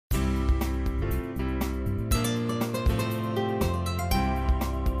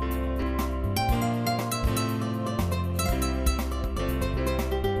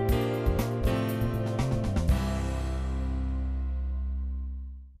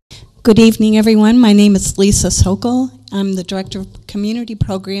Good evening, everyone. My name is Lisa Sokol. I'm the Director of Community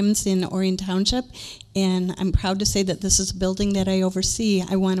Programs in Orion Township, and I'm proud to say that this is a building that I oversee.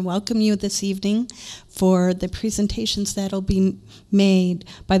 I want to welcome you this evening for the presentations that will be made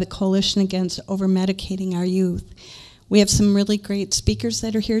by the Coalition Against Over-Medicating Our Youth. We have some really great speakers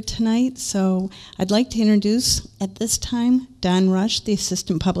that are here tonight, so I'd like to introduce at this time Don Rush, the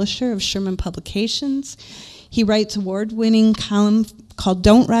Assistant Publisher of Sherman Publications. He writes award-winning column called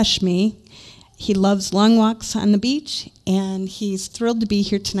Don't Rush Me. He loves long walks on the beach, and he's thrilled to be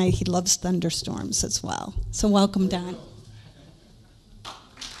here tonight. He loves thunderstorms as well. So welcome, Don.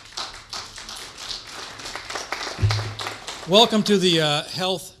 Welcome to the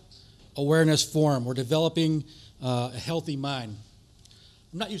Health Awareness Forum. We're developing a healthy mind.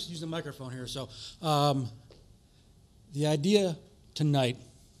 I'm not used to using the microphone here, so the idea tonight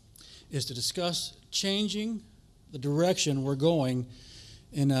is to discuss changing the direction we're going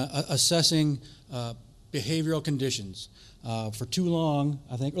in assessing behavioral conditions. For too long,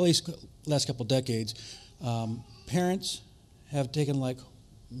 I think, or at least the last couple decades, parents have taken like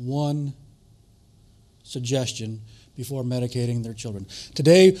one suggestion before medicating their children.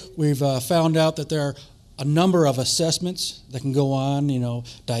 Today, we've found out that there are a number of assessments that can go on,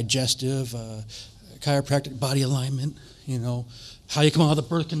 digestive, chiropractic, body alignment, how you come out of the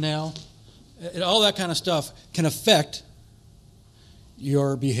birth canal. And all that kind of stuff can affect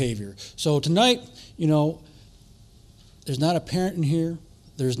your behavior. So tonight, there's not a parent in here,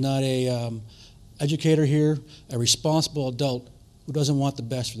 there's not a educator here, a responsible adult who doesn't want the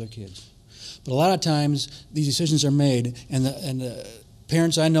best for their kids. But a lot of times, these decisions are made, and the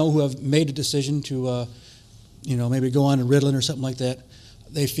parents I know who have made a decision to, maybe go on to Ritalin or something like that,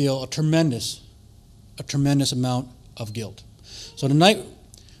 they feel a tremendous amount of guilt. So tonight,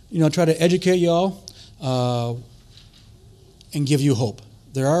 try to educate y'all and give you hope.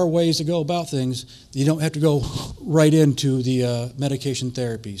 There are ways to go about things. You don't have to go right into the medication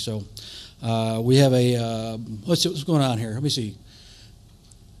therapy. So we have let's see what's going on here. Let me see.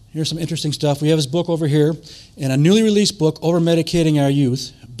 Here's some interesting stuff. We have this book over here, and a newly released book, Over-Medicating Our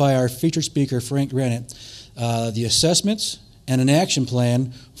Youth, by our featured speaker, Frank Granite. The assessments and an action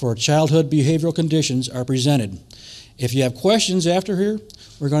plan for childhood behavioral conditions are presented. If you have questions after here,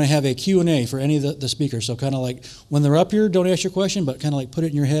 we're going to have a Q&A for any of the speakers. So kind of like when they're up here, don't ask your question, but kind of like put it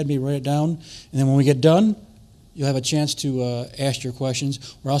in your head, maybe write it down. And then when we get done, you'll have a chance to ask your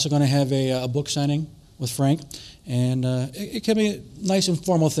questions. We're also going to have a book signing with Frank. And it can be a nice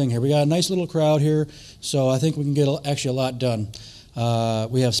informal thing here. We got a nice little crowd here, so I think we can get actually a lot done.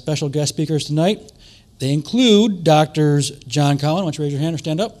 We have special guest speakers tonight. They include Doctors John Cowan. Why don't you raise your hand or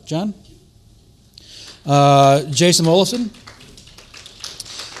stand up, John? Jason Olson.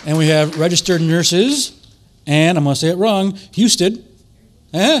 And we have registered nurses, and I'm going to say it wrong, Houston.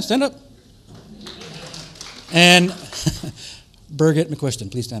 Stand up. And Birgit McQuiston,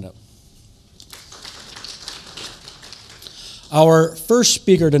 please stand up. Our first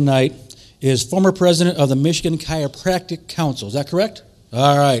speaker tonight is former president of the Michigan Chiropractic Council. Is that correct?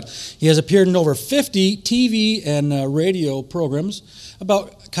 All right. He has appeared in over 50 TV and radio programs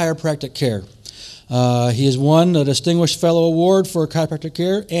about chiropractic care. He has won a Distinguished Fellow Award for Chiropractic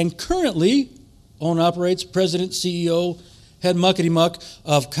Care and currently operates, president, CEO, head muckety-muck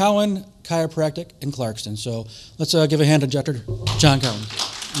of Cowan Chiropractic in Clarkston. So let's give a hand to Dr. John Cowan.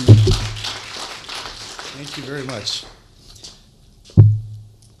 Thank you very much.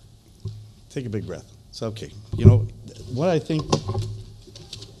 Take a big breath. It's okay. What I think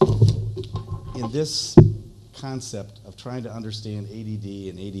in this concept of trying to understand ADD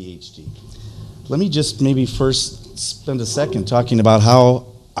and ADHD, let me just maybe first spend a second talking about how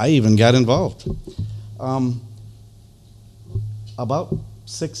I even got involved. About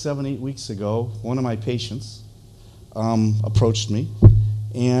 6, 7, 8 weeks ago, one of my patients approached me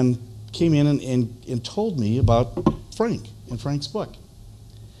and came in and told me about Frank and Frank's book.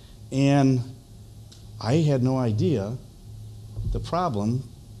 And I had no idea the problem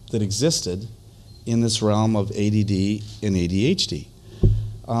that existed in this realm of ADD and ADHD.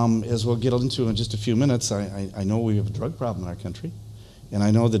 As we'll get into in just a few minutes, I know we have a drug problem in our country, and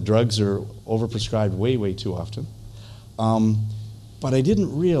I know that drugs are overprescribed way, way too often. But I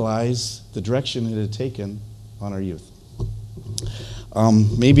didn't realize the direction it had taken on our youth.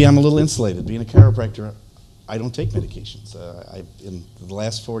 Maybe I'm a little insulated. Being a chiropractor, I don't take medications. In the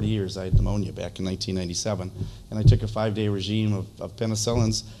last 40 years, I had pneumonia back in 1997, and I took a 5-day regime of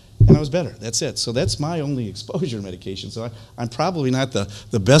penicillins, and I was better. That's it. So that's my only exposure to medication. So I'm probably not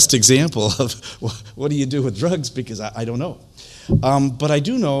the best example of what do you do with drugs, because I don't know. But I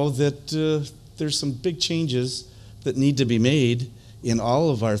do know that there's some big changes that need to be made in all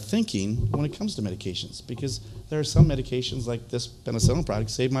of our thinking when it comes to medications, because there are some medications like this penicillin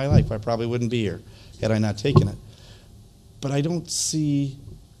product saved my life. I probably wouldn't be here had I not taken it. But I don't see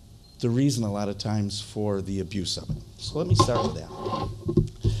the reason a lot of times for the abuse of it. So let me start with that.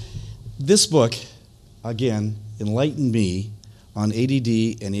 This book, again, enlightened me on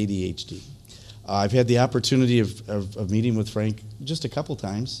ADD and ADHD. I've had the opportunity of meeting with Frank just a couple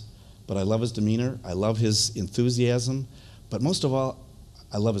times, but I love his demeanor, I love his enthusiasm, but most of all,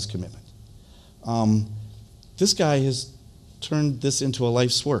 I love his commitment. This guy has turned this into a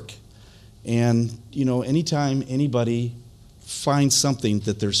life's work. And, you know, anytime anybody finds something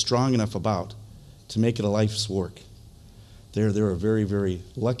that they're strong enough about to make it a life's work, they're a very, very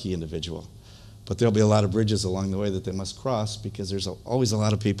lucky individual. But there'll be a lot of bridges along the way that they must cross, because there's always a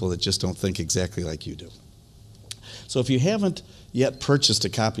lot of people that just don't think exactly like you do. So if you haven't yet purchased a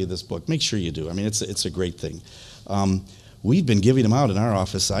copy of this book, make sure you do. I mean, it's a great thing. We've been giving them out in our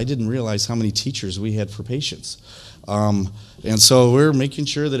office. I didn't realize how many teachers we had for patients. And so we're making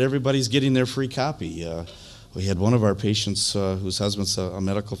sure that everybody's getting their free copy. We had one of our patients whose husband's a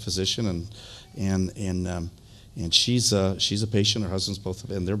medical physician, and she's a patient. Her husband's both,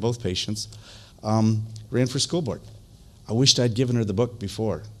 and they're both patients. Ran for school board. I wished I'd given her the book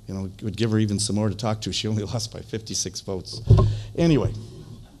before. You know, it would give her even some more to talk to. She only lost by 56 votes. Anyway,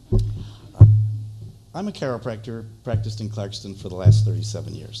 I'm a chiropractor, practiced in Clarkston for the last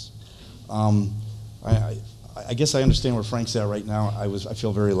 37 years. I guess I understand where Frank's at right now. I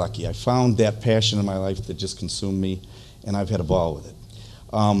feel very lucky. I found that passion in my life that just consumed me, and I've had a ball with it.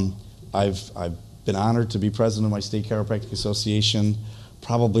 I've been honored to be president of my state chiropractic association.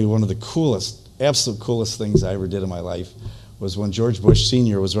 Probably one of the coolest, absolute coolest things I ever did in my life was when George Bush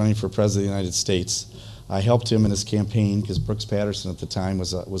Sr. was running for president of the United States. I helped him in his campaign because Brooks Patterson at the time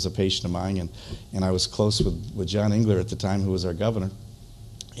was a patient of mine, and I was close with John Engler at the time, who was our governor,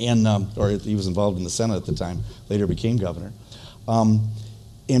 and or he was involved in the Senate at the time, later became governor,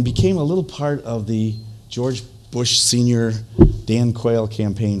 and became a little part of the George Bush Sr. Dan Quayle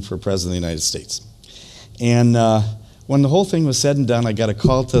campaign for president of the United States. And when the whole thing was said and done, I got a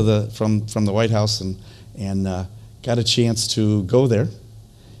call from the White House and got a chance to go there.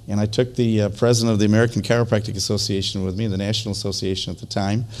 And I took the president of the American Chiropractic Association with me, the national association at the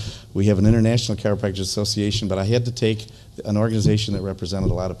time. We have an international chiropractic association, but I had to take an organization that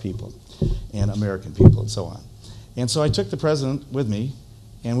represented a lot of people, and American people, and so on. And so I took the president with me,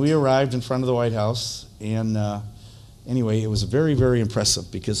 and we arrived in front of the White House. And anyway, it was very, very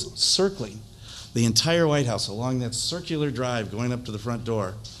impressive, because circling the entire White House along that circular drive going up to the front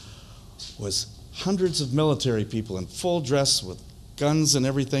door was hundreds of military people in full dress with guns and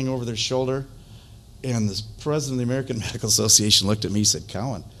everything over their shoulder. And the president of the American Medical Association looked at me and said,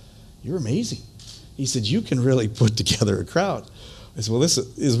 "Cowan, you're amazing." He said, "You can really put together a crowd." I said, "Well, this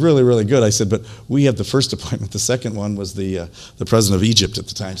is really, really good." I said, "But we had the first appointment. The second one was the president of Egypt at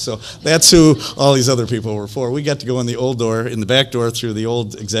the time. So that's who all these other people were for." We got to go in the old door, in the back door through the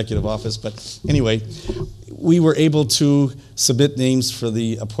old executive office. But anyway, we were able to submit names for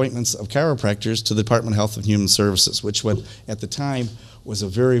the appointments of chiropractors to the Department of Health and Human Services, which at the time was a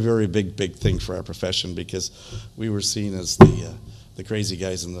very, very big thing for our profession, because we were seen as the crazy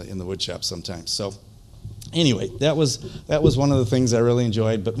guys in the wood shop sometimes. So anyway, that was one of the things I really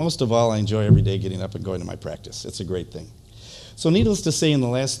enjoyed, but most of all, I enjoy every day getting up and going to my practice. It's a great thing. So needless to say, in the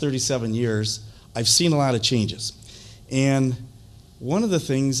last 37 years, I've seen a lot of changes. And one of the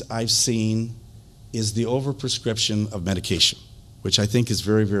things I've seen is the overprescription of medication, which I think is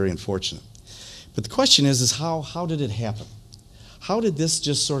very, very unfortunate. But the question is how did it happen? How did this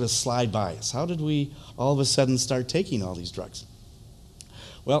just sort of slide by us? How did we all of a sudden start taking all these drugs?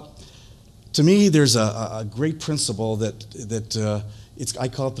 Well, to me, there's a great principle that I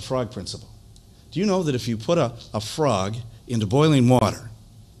call it the frog principle. Do you know that if you put a frog into boiling water,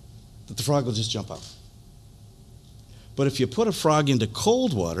 that the frog will just jump out? But if you put a frog into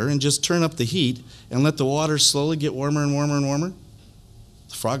cold water and just turn up the heat and let the water slowly get warmer and warmer and warmer,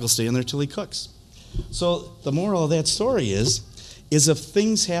 the frog will stay in there till he cooks. So the moral of that story is if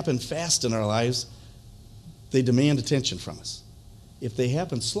things happen fast in our lives, they demand attention from us. If they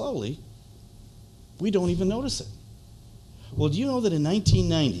happen slowly, we don't even notice it. Well, do you know that in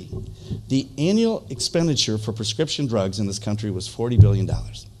 1990, the annual expenditure for prescription drugs in this country was $40 billion?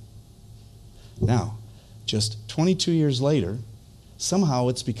 Now, just 22 years later, somehow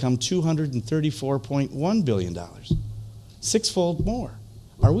it's become $234.1 billion. Sixfold more.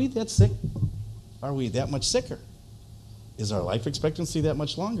 Are we that sick? Are we that much sicker? Is our life expectancy that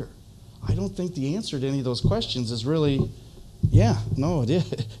much longer? I don't think the answer to any of those questions is really, yeah, no, it is,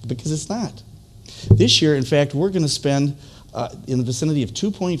 because it's not. This year, in fact, we're going to spend in the vicinity of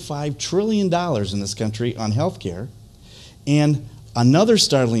 $2.5 trillion in this country on health care. And another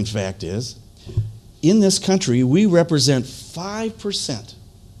startling fact is, in this country, we represent 5%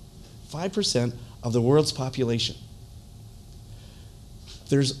 of the world's population.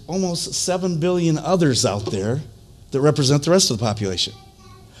 There's almost 7 billion others out there that represent the rest of the population.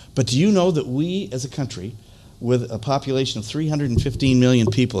 But do you know that we, as a country, with a population of 315 million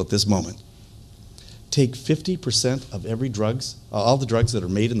people at this moment, take 50% of all the drugs that are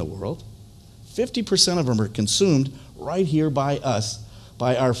made in the world? 50% of them are consumed right here by us,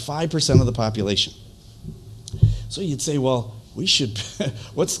 by our 5% of the population. So you'd say, well,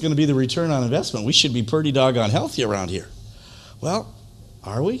 what's going to be the return on investment? We should be pretty doggone healthy around here. Well,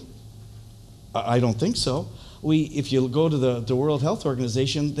 are we? I don't think so. If you go to the World Health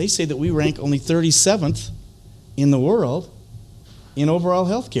Organization, they say that we rank only 37th in the world in overall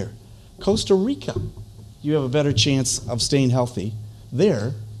health care. Costa Rica, you have a better chance of staying healthy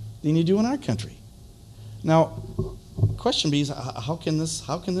there than you do in our country. Now, the question is, how can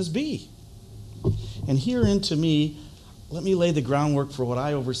this be? And herein, to me, let me lay the groundwork for what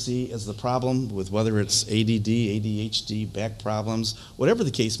I oversee as the problem with whether it's ADD, ADHD, back problems, whatever the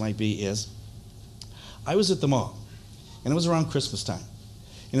case might be is, I was at the mall, and it was around Christmas time.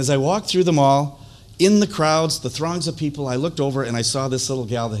 And as I walked through the mall, in the crowds, the throngs of people, I looked over and I saw this little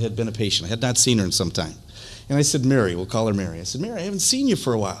gal that had been a patient. I had not seen her in some time. And I said, Mary, we'll call her Mary. I said, Mary, I haven't seen you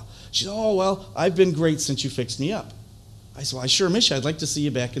for a while. She said, oh, well, I've been great since you fixed me up. I said, well, I sure miss you. I'd like to see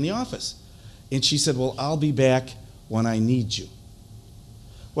you back in the office. And she said, well, I'll be back when I need you.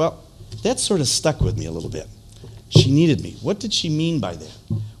 Well, that sort of stuck with me a little bit. She needed me. What did she mean by that?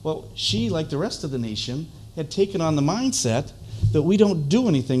 Well, she, like the rest of the nation, had taken on the mindset that we don't do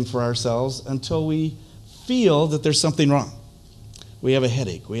anything for ourselves until we feel that there's something wrong. We have a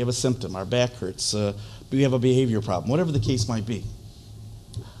headache, we have a symptom, our back hurts, we have a behavior problem, whatever the case might be.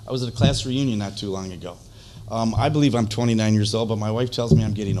 I was at a class reunion not too long ago. I believe I'm 29 years old, but my wife tells me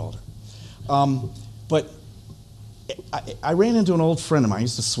I'm getting older. But I ran into an old friend of mine. I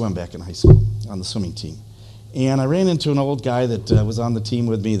used to swim back in high school on the swimming team. And I ran into an old guy that was on the team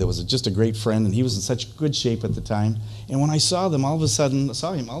with me that was just a great friend, and he was in such good shape at the time. And when I saw him, all of a sudden,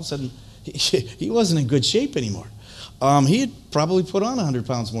 he wasn't in good shape anymore. He had probably put on 100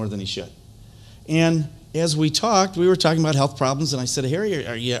 pounds more than he should. And as we talked, we were talking about health problems, and I said, Harry,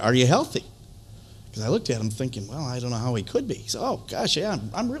 are you healthy? Because I looked at him thinking, well, I don't know how he could be. He said, oh, gosh, yeah,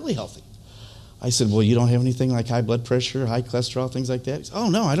 I'm really healthy. I said, well, you don't have anything like high blood pressure, high cholesterol, things like that? He said, oh,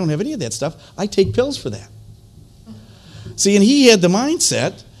 no, I don't have any of that stuff. I take pills for that. See, and he had the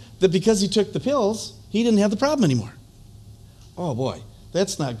mindset that because he took the pills, he didn't have the problem anymore. Oh, boy,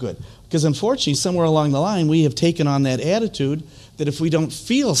 that's not good. Because unfortunately, somewhere along the line, we have taken on that attitude that if we don't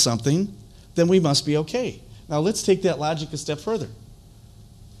feel something, then we must be okay. Now, let's take that logic a step further.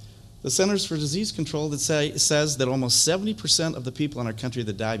 The Centers for Disease Control that says that almost 70% of the people in our country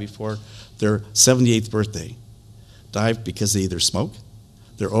that die before their 78th birthday die because they either smoke,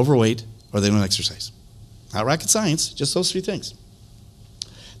 they're overweight, or they don't exercise. Not rocket science, just those three things.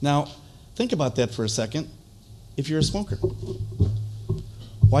 Now, think about that for a second. If you're a smoker,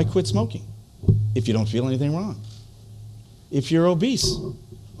 why quit smoking if you don't feel anything wrong? If you're obese,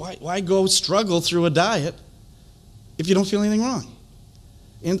 why go struggle through a diet if you don't feel anything wrong?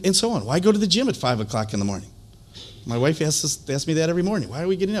 And so on. Why go to the gym at 5 o'clock in the morning? My wife asks me that every morning. Why are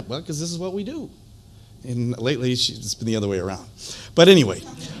we getting up? Well, because this is what we do. And lately, it's been the other way around. But anyway,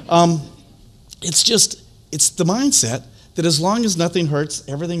 it's the mindset that as long as nothing hurts,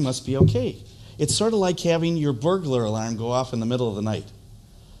 everything must be okay. It's sort of like having your burglar alarm go off in the middle of the night.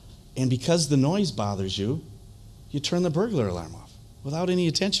 And because the noise bothers you, you turn the burglar alarm off without any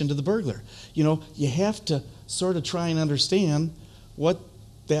attention to the burglar. You know, you have to sort of try and understand what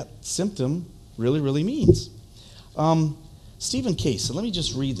that symptom really means. Stephen Case, and let me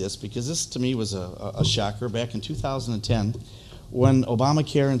just read this because this to me was a shocker back in 2010 when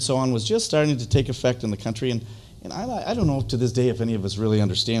Obamacare and so on was just starting to take effect in the country. And I don't know to this day if any of us really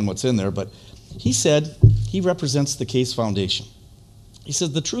understand what's in there, but he said he represents the Case Foundation. He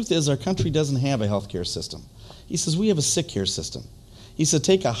says, the truth is our country doesn't have a health care system. He says, we have a sick care system. He said,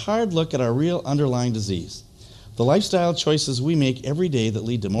 take a hard look at our real underlying disease. The lifestyle choices we make every day that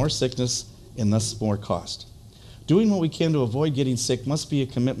lead to more sickness and thus more cost. Doing what we can to avoid getting sick must be a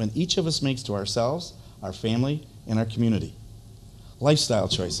commitment each of us makes to ourselves, our family, and our community. Lifestyle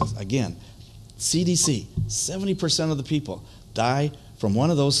choices. Again, CDC, 70% of the people die from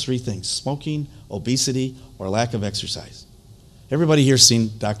one of those three things: smoking, obesity, or lack of exercise. Everybody here's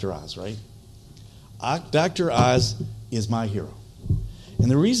seen Dr. Oz, right? Dr. Oz is my hero. And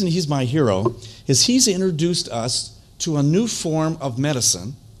the reason he's my hero is he's introduced us to a new form of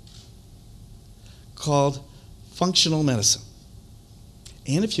medicine called functional medicine.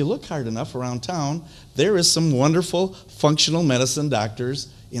 And if you look hard enough around town, there is some wonderful functional medicine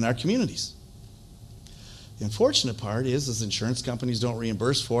doctors in our communities. The unfortunate part is insurance companies don't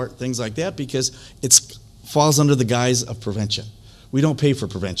reimburse for it, things like that, because it falls under the guise of prevention. We don't pay for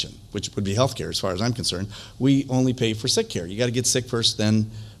prevention, which would be health care as far as I'm concerned. We only pay for sick care. You got to get sick first, then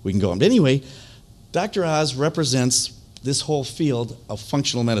we can go on. But anyway, Dr. Oz represents this whole field of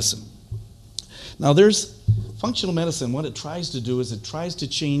functional medicine. Now there's functional medicine, what it tries to do is it tries to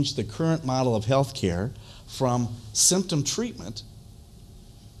change the current model of health care from symptom treatment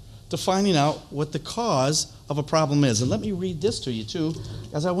to finding out what the cause of a problem is. And let me read this to you too,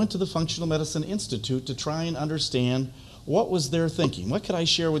 as I went to the Functional Medicine Institute to try and understand what was their thinking. What could I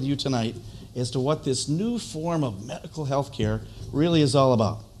share with you tonight as to what this new form of medical health care really is all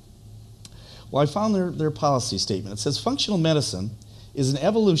about? Well, I found their policy statement. It says, functional medicine is an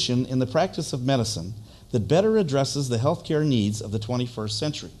evolution in the practice of medicine that better addresses the healthcare needs of the 21st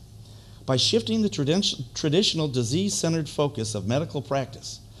century. By shifting the traditional disease-centered focus of medical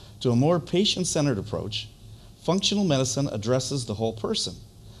practice to a more patient-centered approach, functional medicine addresses the whole person,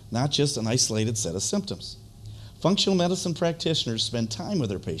 not just an isolated set of symptoms. Functional medicine practitioners spend time with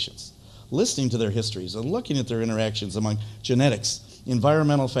their patients, listening to their histories and looking at their interactions among genetics,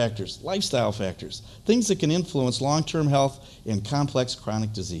 environmental factors, lifestyle factors, things that can influence long-term health and complex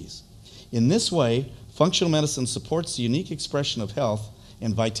chronic disease. In this way, functional medicine supports the unique expression of health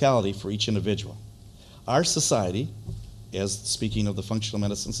and vitality for each individual. Our society, as speaking of the Functional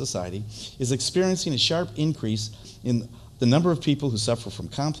Medicine Society, is experiencing a sharp increase in the number of people who suffer from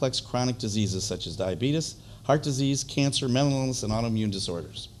complex chronic diseases such as diabetes, heart disease, cancer, mental illness, and autoimmune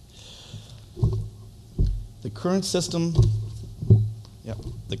disorders. The current system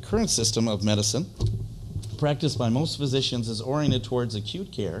of medicine practiced by most physicians is oriented towards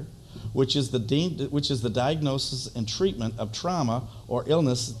acute care, which is the diagnosis and treatment of trauma or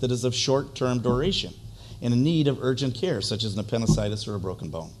illness that is of short-term duration and in need of urgent care, such as an appendicitis or a broken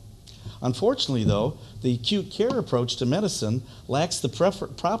bone. Unfortunately, though, the acute care approach to medicine lacks the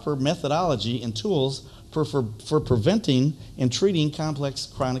proper methodology and tools for preventing and treating complex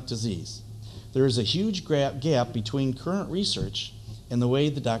chronic disease. There is a huge gap between current research and the way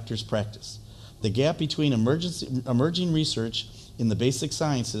the doctors practice. The gap between emerging research in the basic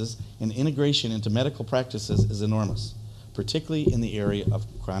sciences and integration into medical practices is enormous, particularly in the area of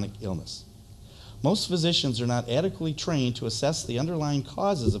chronic illness. Most physicians are not adequately trained to assess the underlying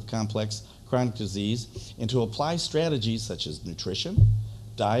causes of complex chronic disease and to apply strategies such as nutrition,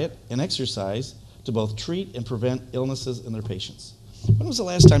 diet, and exercise to both treat and prevent illnesses in their patients. When was the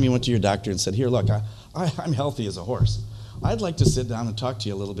last time you went to your doctor and said, here, look, I'm healthy as a horse. I'd like to sit down and talk to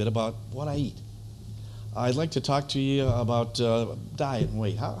you a little bit about what I eat. I'd like to talk to you about diet and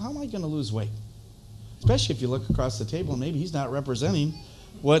weight. How am I going to lose weight? Especially if you look across the table and maybe he's not representing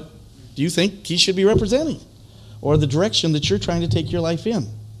what you think he should be representing or the direction that you're trying to take your life in.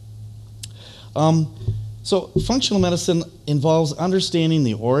 So functional medicine involves understanding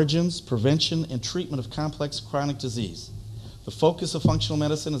the origins, prevention, and treatment of complex chronic disease. The focus of functional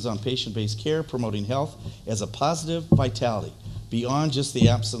medicine is on patient-based care, promoting health as a positive vitality beyond just the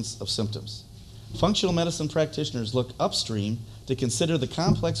absence of symptoms. Functional medicine practitioners look upstream to consider the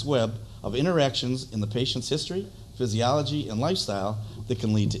complex web of interactions in the patient's history, physiology, and lifestyle that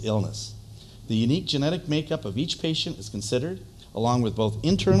can lead to illness. The unique genetic makeup of each patient is considered, along with both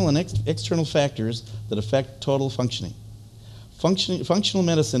internal and external factors that affect total functioning. Functional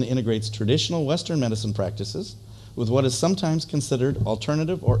medicine integrates traditional Western medicine practices with what is sometimes considered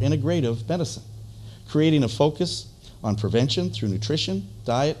alternative or integrative medicine, creating a focus on prevention through nutrition,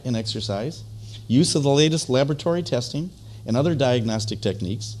 diet, and exercise, use of the latest laboratory testing and other diagnostic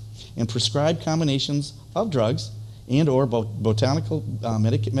techniques, and prescribed combinations of drugs and or botanical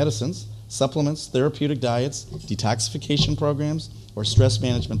medicines, supplements, therapeutic diets, detoxification programs, or stress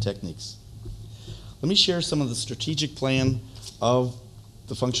management techniques. Let me share some of the strategic plan of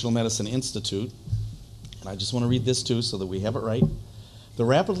the Functional Medicine Institute. And I just want to read this too so that we have it right. The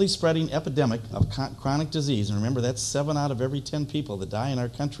rapidly spreading epidemic of chronic disease, and remember that's 7 out of every 10 people that die in our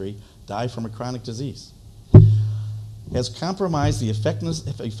country die from a chronic disease, has compromised the effectiveness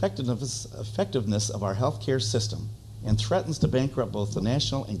of our healthcare system and threatens to bankrupt both the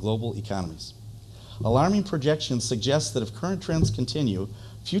national and global economies. Alarming projections suggest that if current trends continue,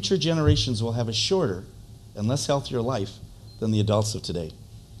 future generations will have a shorter and less healthier life than the adults of today.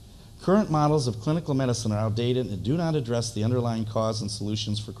 Current models of clinical medicine are outdated and do not address the underlying cause and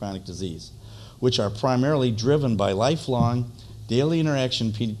solutions for chronic disease, which are primarily driven by lifelong, daily interaction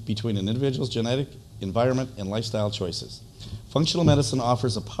between an individual's genetic environment, and lifestyle choices. Functional medicine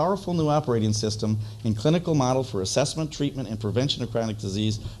offers a powerful new operating system and clinical model for assessment, treatment, and prevention of chronic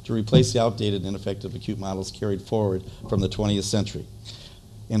disease to replace the outdated and ineffective acute models carried forward from the 20th century.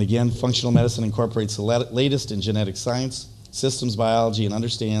 And again, functional medicine incorporates the latest in genetic science, systems biology, and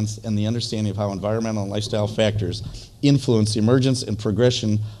the understanding of how environmental and lifestyle factors influence the emergence and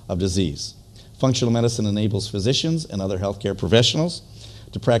progression of disease. Functional medicine enables physicians and other healthcare professionals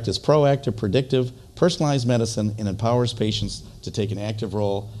to practice proactive, predictive, personalized medicine and empowers patients to take an active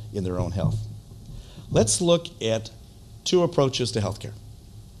role in their own health. Let's look at two approaches to healthcare.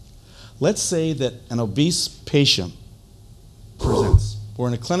 Let's say that an obese patient presents. We're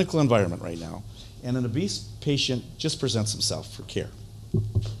in a clinical environment right now, and an obese patient just presents himself for care.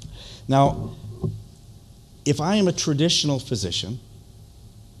 Now, if I am a traditional physician,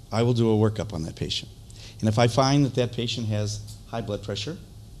 I will do a workup on that patient. And if I find that that patient has high blood pressure,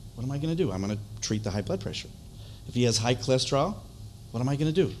 what am I going to do? I'm going to treat the high blood pressure. If he has high cholesterol, what am I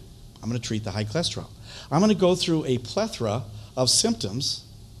going to do? I'm going to treat the high cholesterol. I'm going to go through a plethora of symptoms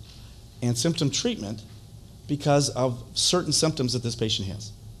and symptom treatment because of certain symptoms that this patient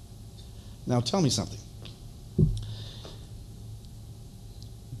has. Now tell me something.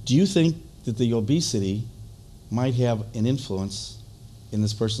 Do you think that the obesity might have an influence in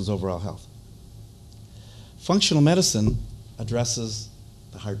this person's overall health? Functional medicine addresses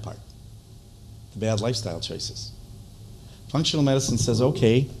the hard part, the bad lifestyle choices. Functional medicine says,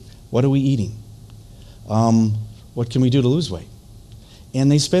 okay, what are we eating? What can we do to lose weight?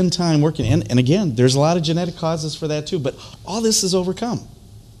 And they spend time working. And again, there's a lot of genetic causes for that too, but all this is overcome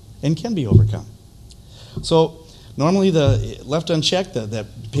and can be overcome. So normally, left unchecked, that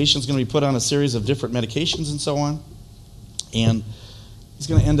patient's going to be put on a series of different medications and so on, and he's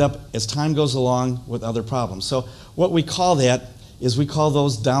going to end up, as time goes along, with other problems. So what we call that is we call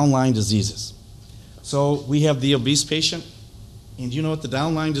those downline diseases. So we have the obese patient, and you know what the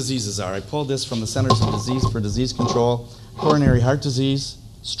downline diseases are. I pulled this from the Centers for Disease Control: coronary heart disease,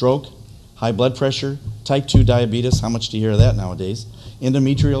 stroke, high blood pressure, type 2 diabetes, how much do you hear of that nowadays?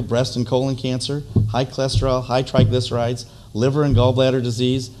 Endometrial, breast and colon cancer, high cholesterol, high triglycerides, liver and gallbladder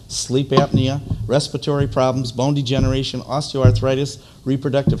disease, sleep apnea, respiratory problems, bone degeneration, osteoarthritis,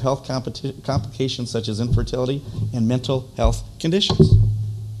 reproductive health complications such as infertility, and mental health conditions.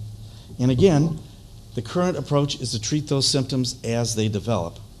 And again, the current approach is to treat those symptoms as they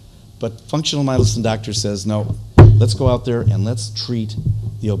develop. But functional medicine doctor says, no, let's go out there and let's treat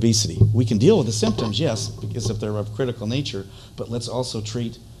the obesity. We can deal with the symptoms, yes, because if they're of critical nature, but let's also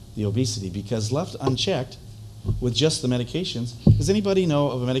treat the obesity, because left unchecked with just the medications, does anybody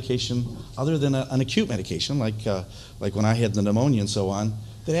know of a medication other than an acute medication, like when I had the pneumonia and so on,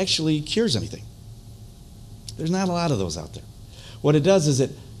 that actually cures anything? There's not a lot of those out there. What it does is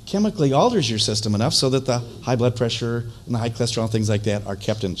it chemically alters your system enough so that the high blood pressure and the high cholesterol and things like that are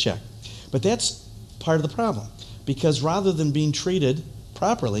kept in check. But that's part of the problem, because rather than being treated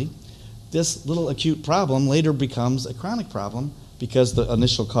properly, this little acute problem later becomes a chronic problem because the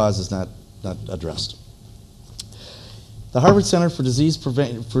initial cause is not addressed. The Harvard Center for Disease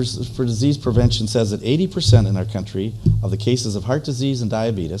Prevention says that 80% in our country of the cases of heart disease and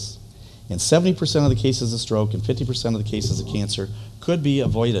diabetes, and 70% of the cases of stroke, and 50% of the cases of cancer could be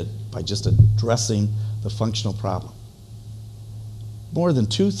avoided by just addressing the functional problem. More than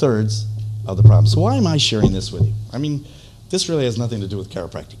 2/3 of the problem. So why am I sharing this with you? I mean, this really has nothing to do with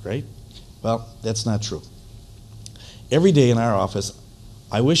chiropractic, right? Well, that's not true. Every day in our office,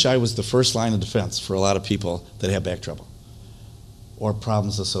 I wish I was the first line of defense for a lot of people that have back trouble or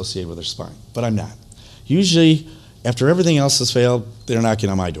problems associated with their spine, but I'm not. Usually, after everything else has failed, they're knocking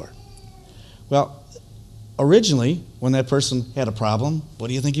on my door. Well, originally, when that person had a problem, what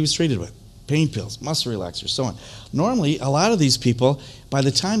do you think he was treated with? Pain pills, muscle relaxers, so on. Normally, a lot of these people, by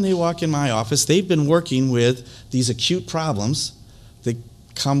the time they walk in my office, they've been working with these acute problems that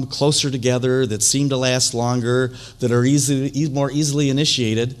come closer together, that seem to last longer, that are more easily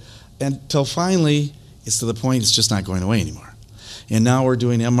initiated, until finally it's to the point it's just not going away anymore. And now we're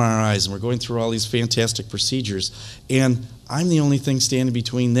doing MRIs and we're going through all these fantastic procedures, and I'm the only thing standing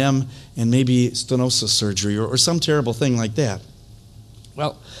between them and maybe stenosis surgery or some terrible thing like that.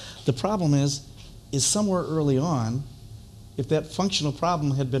 Well, the problem is somewhere early on, if that functional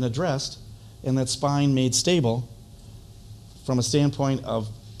problem had been addressed and that spine made stable, from a standpoint of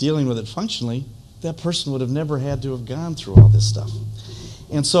dealing with it functionally, that person would have never had to have gone through all this stuff.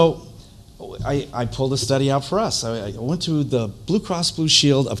 And so I pulled a study out for us. I went to the Blue Cross Blue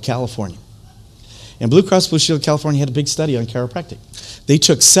Shield of California. And Blue Cross Blue Shield of California had a big study on chiropractic. They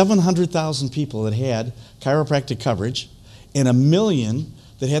took 700,000 people that had chiropractic coverage and 1 million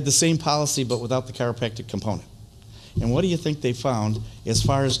that had the same policy but without the chiropractic component. And what do you think they found as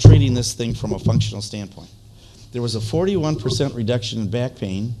far as treating this thing from a functional standpoint? There was a 41% reduction in back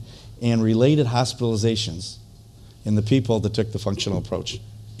pain and related hospitalizations in the people that took the functional approach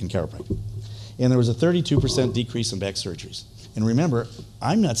in chiropractic. And there was a 32% decrease in back surgeries. And remember,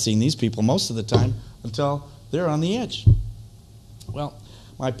 I'm not seeing these people most of the time until they're on the edge. Well,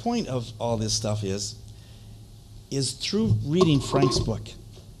 my point of all this stuff is through reading Frank's book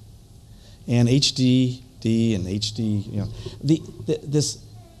and HDD and HD, you know,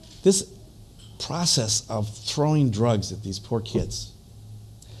 this process of throwing drugs at these poor kids.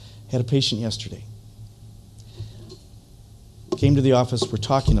 Had a patient yesterday. Came to the office, we're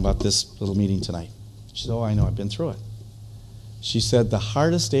talking about this little meeting tonight. She said, oh, I know, I've been through it. She said, the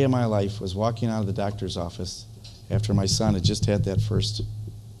hardest day of my life was walking out of the doctor's office after my son had just had that first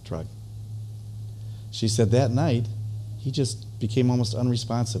drug. She said that night, he just became almost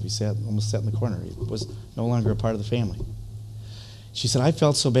unresponsive. He almost sat in the corner. He was no longer a part of the family. She said, I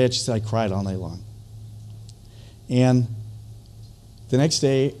felt so bad. She said, I cried all night long. And the next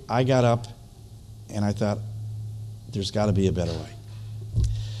day, I got up and I thought, there's got to be a better way.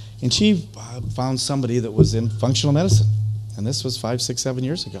 And she found somebody that was in functional medicine. And this was 5, 6, 7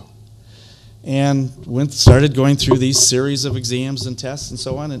 years ago. And started going through these series of exams and tests and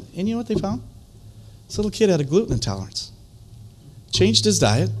so on. And you know what they found? This little kid had a gluten intolerance. Changed his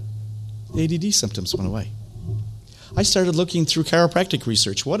diet. The ADD symptoms went away. I started looking through chiropractic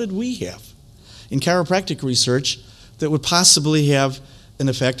research. What did we have in chiropractic research that would possibly have an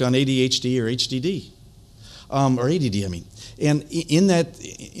effect on ADHD or HDD? Or ADD, I mean. And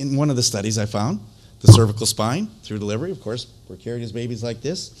in one of the studies I found, the cervical spine through delivery, of course, we're carrying as babies like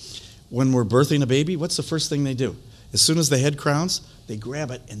this. When we're birthing a baby, what's the first thing they do? As soon as the head crowns, they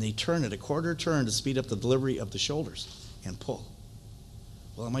grab it and they turn it a quarter turn to speed up the delivery of the shoulders and pull.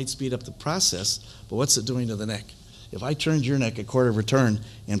 Well, it might speed up the process, but what's it doing to the neck? If I turned your neck a quarter of a turn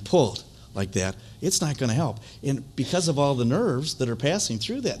and pulled like that, it's not going to help. And because of all the nerves that are passing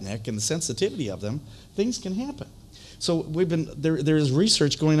through that neck and the sensitivity of them, things can happen. So there is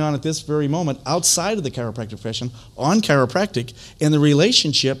research going on at this very moment outside of the chiropractic profession on chiropractic and the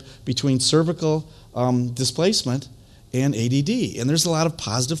relationship between cervical displacement and ADD. And there's a lot of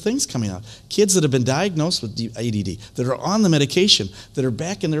positive things coming out. Kids that have been diagnosed with ADD, that are on the medication, that are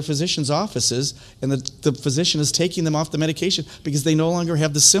back in their physician's offices, and the physician is taking them off the medication because they no longer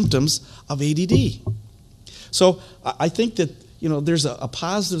have the symptoms of ADD. So I think that there's a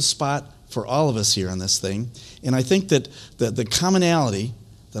positive spot for all of us here on this thing. And I think that the commonality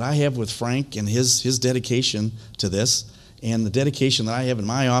that I have with Frank and his dedication to this, and the dedication that I have in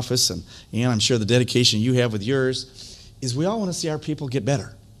my office, and I'm sure the dedication you have with yours, is we all want to see our people get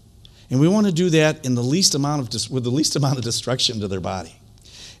better. And we want to do that with the least amount of destruction to their body.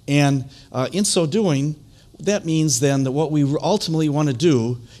 And in so doing, that means then that what we ultimately want to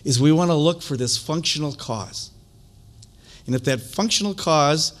do is we want to look for this functional cause. And if that functional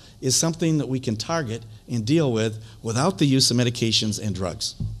cause is something that we can target and deal with without the use of medications and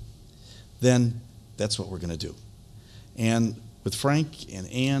drugs, then that's what we're going to do. And with Frank and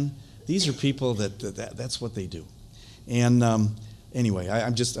Ann, these are people that's what they do. And anyway,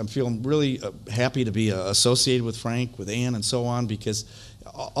 I'm feeling really happy to be associated with Frank, with Ann, and so on, because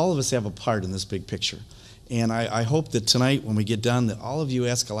all of us have a part in this big picture. And I hope that tonight, when we get done, that all of you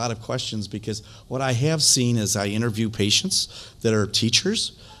ask a lot of questions, because what I have seen as I interview patients that are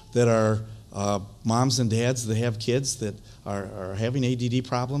teachers, that are moms and dads that have kids that are having ADD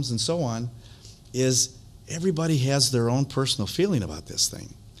problems and so on, is everybody has their own personal feeling about this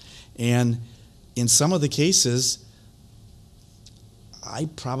thing. And in some of the cases, I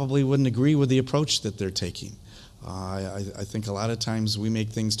probably wouldn't agree with the approach that they're taking. I think a lot of times we make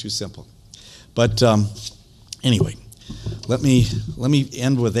things too simple. But anyway, let me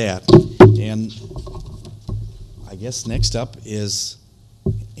end with that. And I guess next up is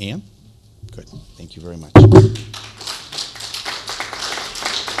Ann. Good. Thank you very much.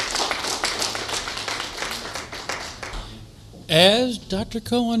 As Dr.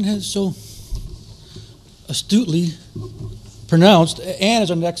 Cohen has so astutely pronounced, Ann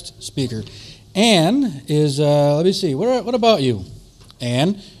is our next speaker. Ann is, let me see, what about you?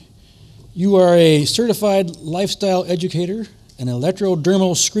 Ann, you are a certified lifestyle educator, an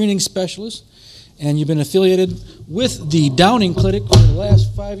electrodermal screening specialist, and you've been affiliated with the Downing Clinic for the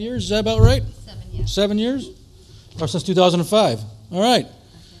last 5 years. Is that about right? 7 years. 7 years? Or since 2005. All right.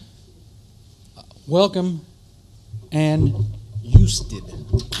 Welcome, Ann Usted.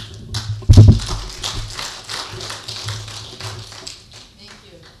 Thank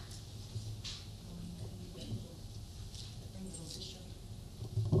you.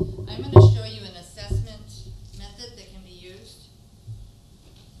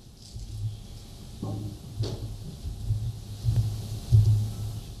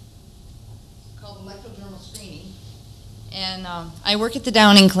 screening. And I work at the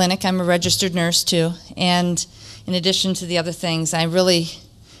Downing Clinic. I'm a registered nurse too. And in addition to the other things,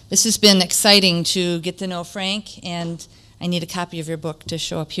 this has been exciting to get to know Frank, and I need a copy of your book to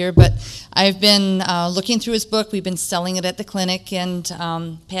show up here. But I've been looking through his book. We've been selling it at the clinic and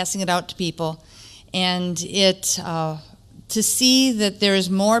passing it out to people. And to see that there's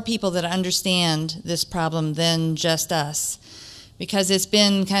more people that understand this problem than just us, because it's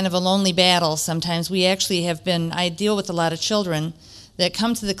been kind of a lonely battle sometimes. I deal with a lot of children that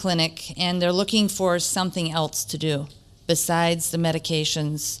come to the clinic and they're looking for something else to do besides the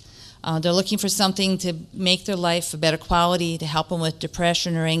medications. They're looking for something to make their life a better quality, to help them with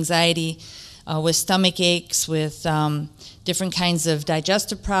depression or anxiety, with stomach aches, with different kinds of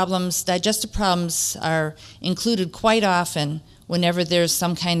digestive problems. Digestive problems are included quite often whenever there's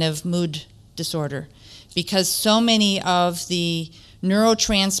some kind of mood disorder, because so many of the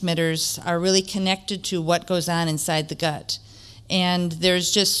neurotransmitters are really connected to what goes on inside the gut. And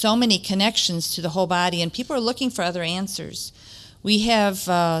there's just so many connections to the whole body, and people are looking for other answers. We have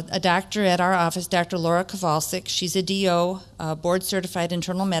a doctor at our office, Dr. Laura Kowalczyk. She's a DO, board-certified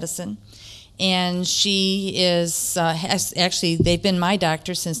internal medicine. And she is, actually, they've been my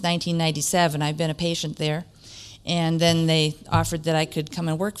doctor since 1997. I've been a patient there. And then they offered that I could come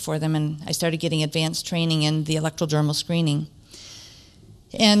and work for them, and I started getting advanced training in the electrodermal screening.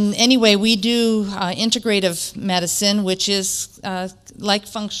 And anyway, we do integrative medicine, which is like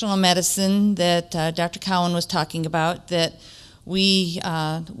functional medicine that Dr. Cowan was talking about, that we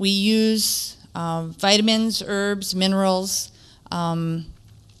use vitamins, herbs, minerals,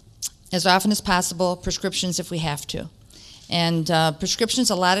 as often as possible, prescriptions if we have to. And prescriptions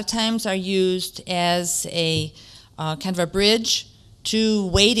a lot of times are used as a kind of a bridge to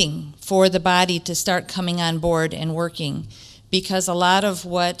waiting for the body to start coming on board and working, because a lot of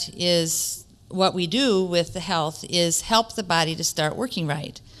what we do with the health is help the body to start working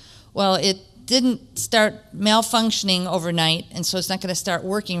right. Well, it didn't start malfunctioning overnight, and so it's not going to start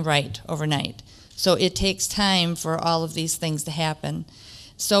working right overnight. So it takes time for all of these things to happen.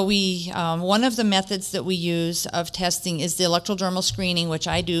 So one of the methods that we use of testing is the electrodermal screening, which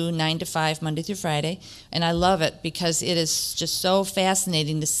I do 9 to 5, Monday through Friday. And I love it because it is just so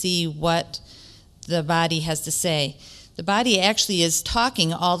fascinating to see what the body has to say. The body actually is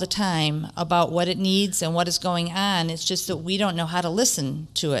talking all the time about what it needs and what is going on. It's just that we don't know how to listen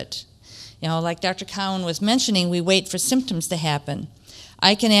to it. You know, like Dr. Cowan was mentioning, we wait for symptoms to happen.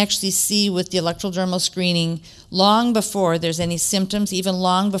 I can actually see with the electrodermal screening long before there's any symptoms, even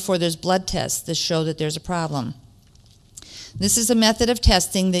long before there's blood tests that show that there's a problem. This is a method of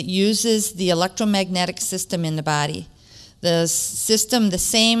testing that uses the electromagnetic system in the body. The system, there's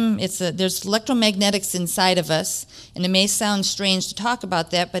electromagnetics inside of us, and it may sound strange to talk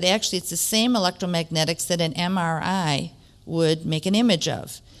about that, but actually it's the same electromagnetics that an MRI would make an image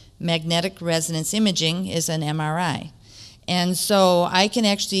of. Magnetic resonance imaging is an MRI. And so I can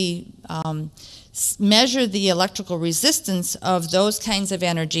actually measure the electrical resistance of those kinds of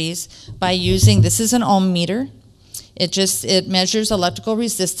energies by using, this is an ohm meter. It measures electrical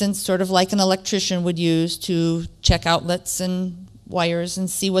resistance, sort of like an electrician would use to check outlets and wires and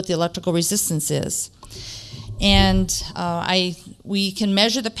see what the electrical resistance is. And we can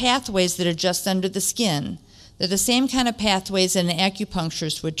measure the pathways that are just under the skin. They're the same kind of pathways that an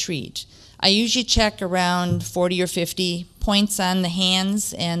acupuncturist would treat. I usually check around 40 or 50 points on the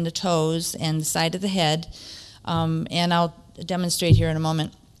hands and the toes and the side of the head. And I'll demonstrate here in a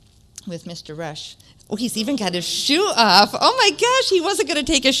moment with Mr. Rush. Oh, he's even got his shoe off. Oh my gosh, he wasn't going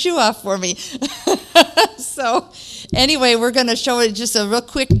to take his shoe off for me. So anyway, we're going to show it just a real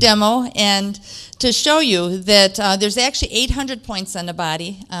quick demo and to show you that there's actually 800 points on the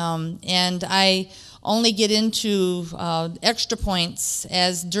body. And I only get into extra points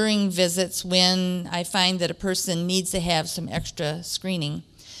as during visits when I find that a person needs to have some extra screening.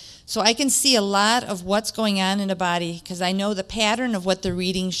 So I can see a lot of what's going on in the body because I know the pattern of what the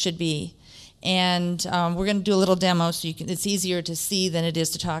readings should be. And we're going to do a little demo so it's easier to see than it is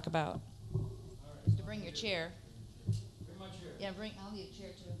to talk about. All right. To bring your chair. Bring my chair. Yeah, I'll need a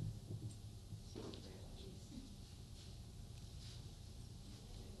chair too.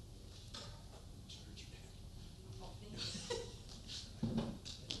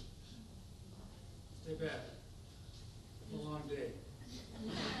 Stay back. It's a long day.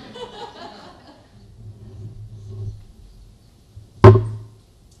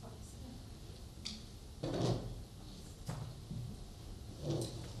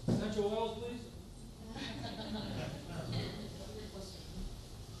 Essential oils, please.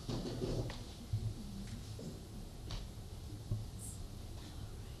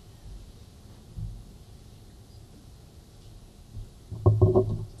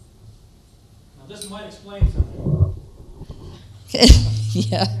 might explain something.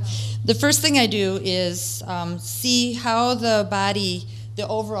 Yeah. The first thing I do is see how the body, the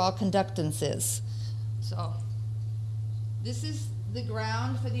overall conductance is. So this is the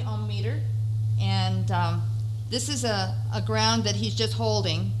ground for the ohm meter, and this is a ground that he's just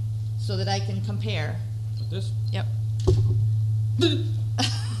holding so that I can compare. Like this? Yep.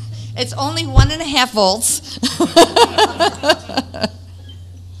 It's only 1.5 volts.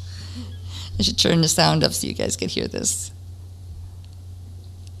 I should turn the sound up so you guys can hear this.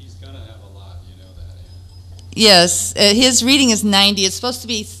 He's going to have a lot, you know that. Yes, his reading is 90. It's supposed to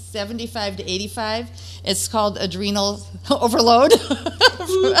be 75 to 85. It's called adrenal overload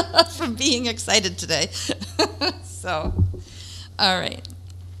from being excited today. So, all right.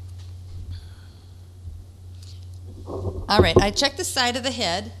 All right, I checked the side of the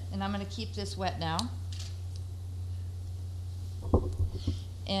head, and I'm going to keep this wet now.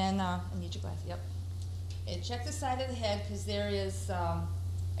 And I need your glass, yep. And check the side of the head because there is, I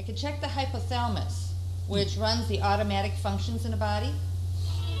can check the hypothalamus, which runs the automatic functions in the body.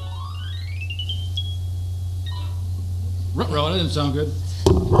 Ruh-roh, that didn't sound good.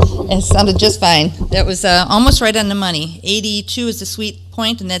 It sounded just fine. That was almost right on the money. 82 is the sweet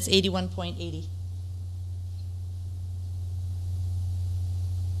point, and that's 81.80.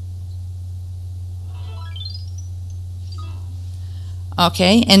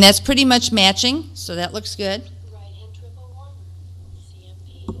 Okay, and that's pretty much matching, so that looks good. Right hand triple warmer,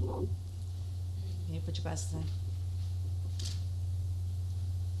 CMP. Can you put your glasses on?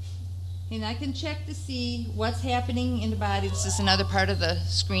 And I can check to see what's happening in the body. This is another part of the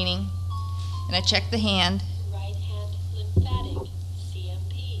screening. And I check the hand. Right hand lymphatic,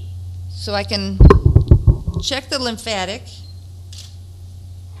 CMP. So I can check the lymphatic.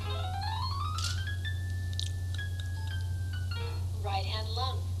 Right hand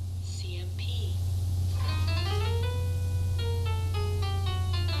lung, CMP.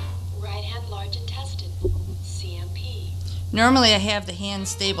 Right hand large intestine, CMP. Normally I have the hand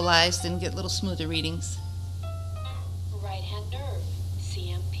stabilized and get little smoother readings. Right hand nerve,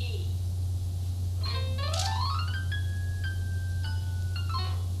 CMP.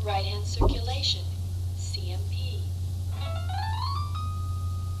 Right hand circulation, CMP.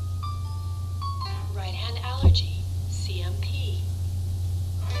 Right hand allergy, CMP.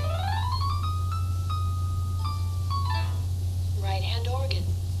 Right hand organ,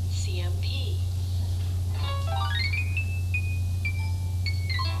 CMP.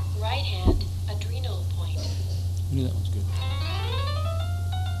 Right hand adrenal point. I knew that one's good.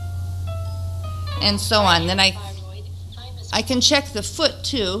 And so on. Then Thyroid, thymus. I can check the foot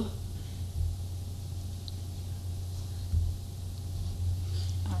too.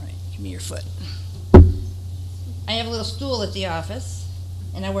 All right, give me your foot. I have a little stool at the office,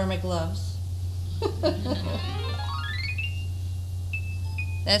 and I wear my gloves.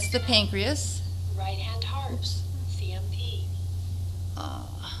 That's the pancreas. Right hand heart, Oops. CMP.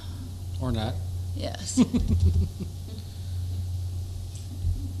 Or not. Yes.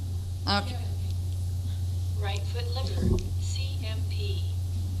 Okay. Right foot liver, CMP.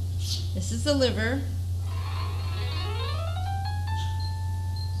 This is the liver.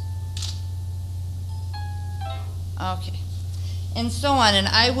 Okay. And so on. And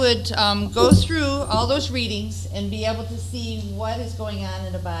I would go through all those readings and be able to see what is going on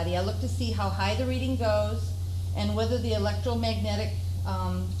in the body. I look to see how high the reading goes and whether the electromagnetic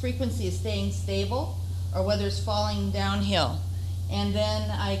frequency is staying stable or whether it's falling downhill. And then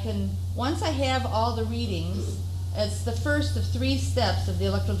I can, once I have all the readings, it's the first of 3 steps of the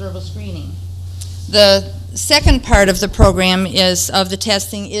electrodermal screening. The second part of the program of the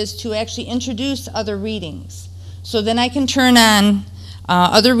testing is to actually introduce other readings. So then I can turn on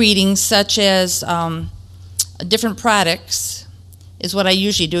other readings such as different products is what I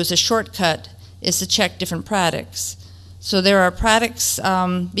usually do as a shortcut is to check different products. So there are products,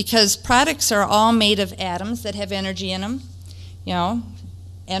 because products are all made of atoms that have energy in them. You know,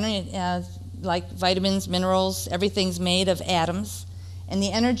 like vitamins, minerals, everything's made of atoms. And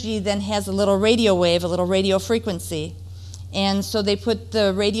the energy then has a little radio wave, a little radio frequency. And so they put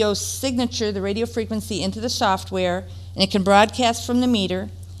the radio signature, the radio frequency into the software, and it can broadcast from the meter.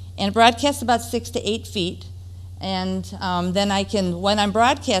 And it broadcasts about 6 to 8 feet. And then I can, when I'm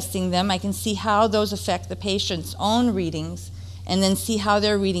broadcasting them, I can see how those affect the patient's own readings and then see how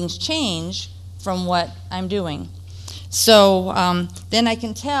their readings change from what I'm doing. So then I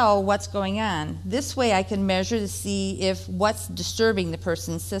can tell what's going on. This way I can measure to see if what's disturbing the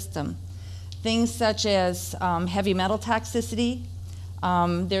person's system. Things such as heavy metal toxicity.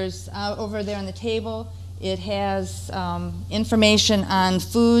 There's over there on the table It has information on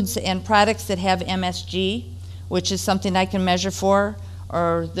foods and products that have MSG, which is something I can measure for,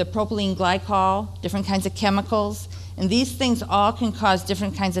 or the propylene glycol, different kinds of chemicals. And these things all can cause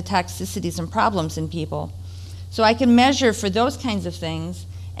different kinds of toxicities and problems in people. So I can measure for those kinds of things.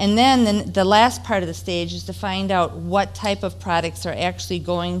 And then the last part of the stage is to find out what type of products are actually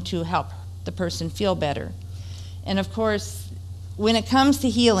going to help the person feel better. And of course, when it comes to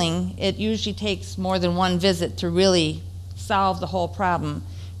healing, it usually takes more than one visit to really solve the whole problem,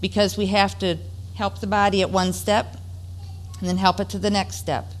 because we have to help the body at one step and then help it to the next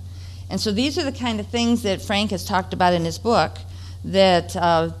step. And so these are the kind of things that Frank has talked about in his book, that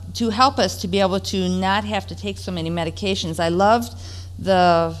to help us to be able to not have to take so many medications. I loved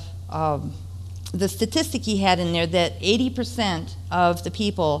the statistic he had in there that 80% of the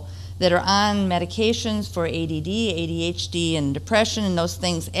people that are on medications for ADD, ADHD, and depression and those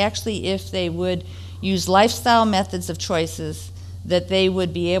things, actually, if they would use lifestyle methods of choices, that they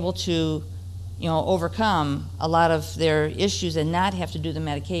would be able to, you know, overcome a lot of their issues and not have to do the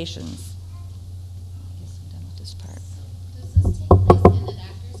medications. I guess I'm done with this part. Does this take place in the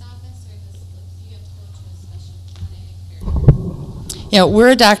doctor's office, or do you have to go to a special clinic or? Yeah, we're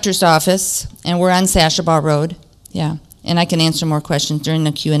a doctor's office, and we're on Sashabaw Road. Yeah, and I can answer more questions during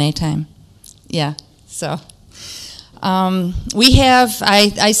the Q&A time. Yeah, so we have.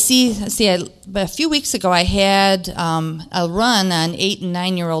 I see. A few weeks ago, I had a run on 8- and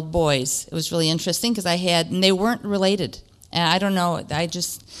 9-year-old boys. It was really interesting because and they weren't related. And I don't know. I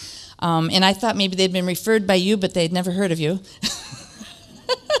just and I thought maybe they'd been referred by you, but they'd never heard of you.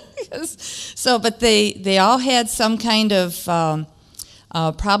 So, but they all had some kind of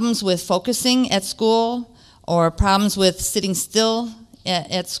problems with focusing at school, or problems with sitting still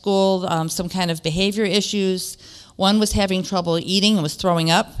at school, some kind of behavior issues. One was having trouble eating and was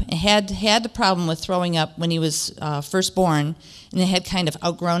throwing up. It had the problem with throwing up when he was first born, and they had kind of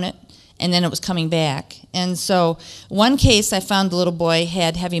outgrown it, and then it was coming back. And so one case, I found the little boy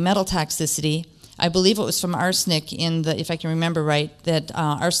had heavy metal toxicity. I believe it was from arsenic if I can remember right, that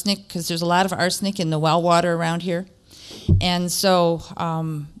arsenic, because there's a lot of arsenic in the well water around here. And so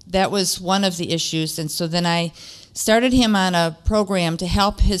that was one of the issues. And so then I started him on a program to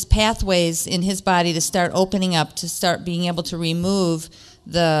help his pathways in his body to start opening up, to start being able to remove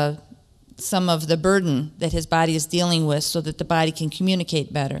some of the burden that his body is dealing with, so that the body can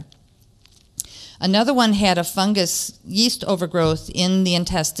communicate better. Another one had a fungus yeast overgrowth in the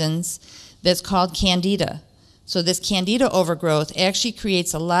intestines that's called candida. So this candida overgrowth actually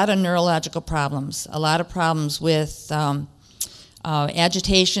creates a lot of neurological problems, a lot of problems with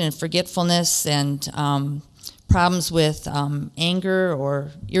agitation and forgetfulness, and problems with anger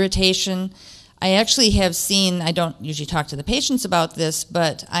or irritation. I actually have seen, I don't usually talk to the patients about this,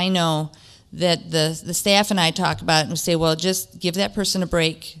 but I know that the staff and I talk about it and say, well, just give that person a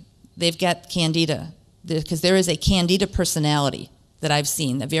break. They've got candida, because there is a candida personality that I've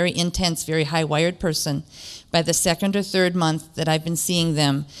seen, a very intense, very high-wired person. By the second or third month that I've been seeing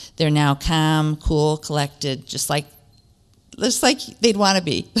them, they're now calm, cool, collected, just like they'd want to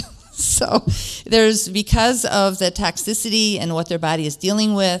be. So because of the toxicity and what their body is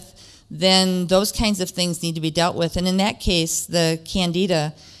dealing with, then those kinds of things need to be dealt with. And in that case, the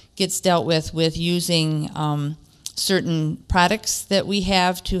candida gets dealt with using certain products that we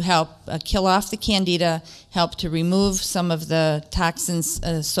have to help kill off the candida, help to remove some of the toxins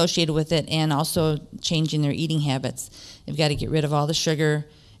associated with it, and also changing their eating habits. They've got to get rid of all the sugar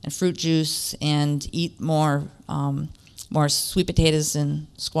and fruit juice and eat more sweet potatoes and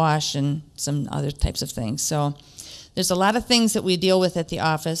squash and some other types of things. So there's a lot of things that we deal with at the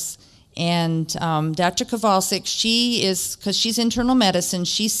office. And Dr. Kowalczyk, because she's internal medicine,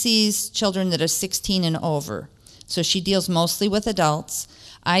 she sees children that are 16 and over. So she deals mostly with adults.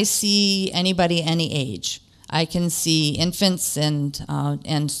 I see anybody any age. I can see infants and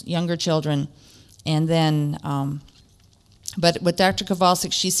younger children. And then, but with Dr.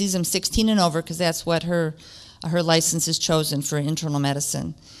 Kowalczyk, she sees them 16 and over, because that's what her license is chosen for internal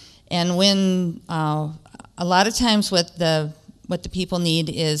medicine. And when a lot of times what the people need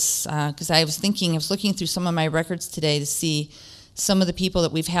is, because I was looking through some of my records today to see some of the people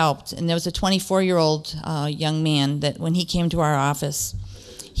that we've helped, and there was a 24-year-old young man that when he came to our office,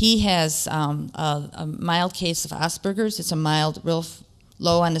 he has a mild case of Asperger's. It's a mild, real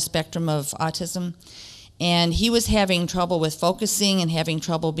low on the spectrum of autism, and he was having trouble with focusing and having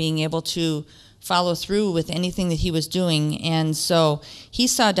trouble being able to follow through with anything that he was doing. And so he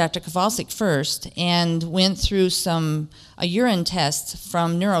saw Dr. Kowalczyk first and went through a urine test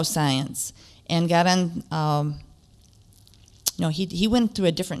from neuroscience and got on No, he went through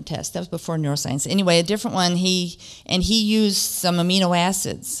a different test. That was before neuroscience. Anyway, a different one. He used some amino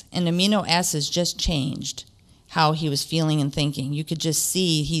acids, and amino acids just changed how he was feeling and thinking. You could just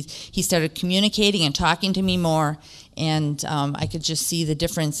see he started communicating and talking to me more, and I could just see the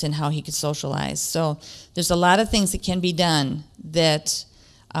difference in how he could socialize. So there's a lot of things that can be done that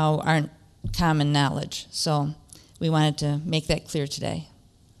aren't common knowledge. So we wanted to make that clear today.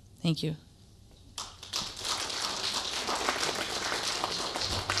 Thank you.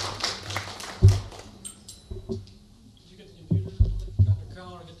 Did you get the computer? Dr.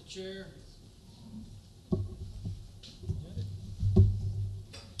 Collin, get the chair. I'll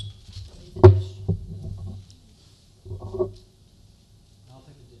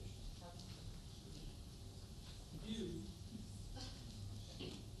take the dish. You.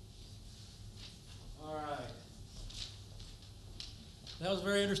 All right. That was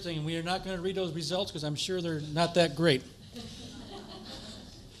very interesting, and we are not going to read those results because I'm sure they're not that great.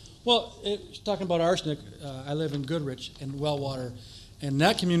 Well, talking about arsenic, I live in Goodrich in Wellwater, and in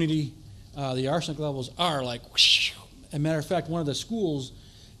that community, the arsenic levels are like whoosh. As a matter of fact, one of the schools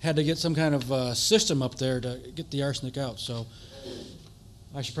had to get some kind of system up there to get the arsenic out. So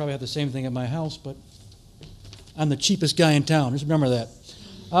I should probably have the same thing at my house, but I'm the cheapest guy in town. Just remember that.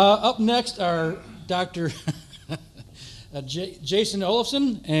 Up next are Dr. Jason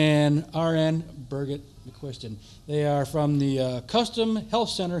Olafson and RN Birgit McQuiston. They are from the Custom Health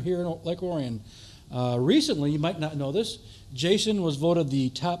Center here in Lake Orion. Recently, you might not know this, Jason was voted the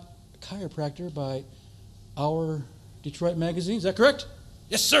top chiropractor by Our Detroit Magazine. Is that correct?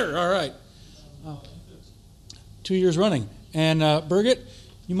 Yes, sir. All right. 2 years running. And Birgit,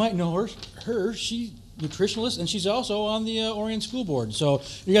 you might know her. She's a nutritionalist, and she's also on the Orion School Board. So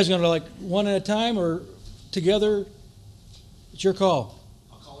you guys going to like one at a time or together? It's your call.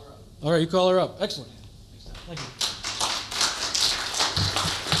 I'll call her up. All right, you call her up. Excellent. Thank you.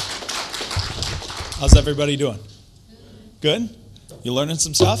 How's everybody doing? Good? You learning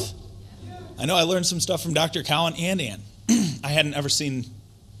some stuff? I know I learned some stuff from Dr. Cowan and Ann. I hadn't ever seen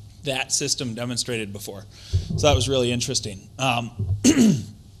that system demonstrated before. So that was really interesting. I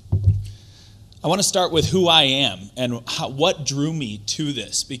want to start with who I am and what drew me to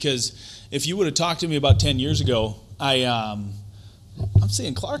this. Because if you would have talked to me about 10 years ago, I'm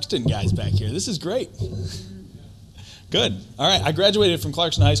seeing Clarkston guys back here. This is great. Good. All right. I graduated from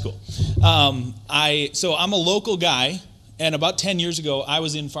Clarkston High School. So I'm a local guy, and about 10 years ago, I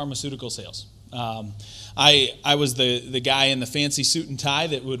was in pharmaceutical sales. I was the guy in the fancy suit and tie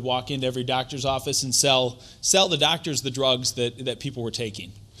that would walk into every doctor's office and sell the doctors the drugs that people were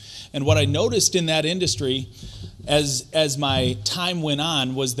taking. And what I noticed in that industry as my time went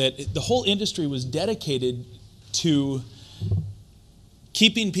on was that the whole industry was dedicated to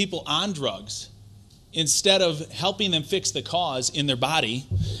keeping people on drugs instead of helping them fix the cause in their body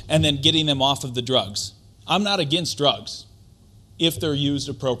and then getting them off of the drugs. I'm not against drugs if they're used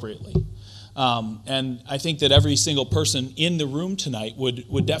appropriately. And I think that every single person in the room tonight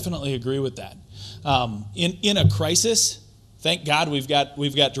would definitely agree with that. In a crisis, thank God we've got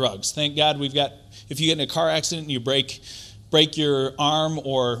drugs. Thank God if you get in a car accident and you break your arm,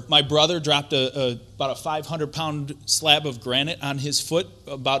 or my brother dropped about a 500-pound slab of granite on his foot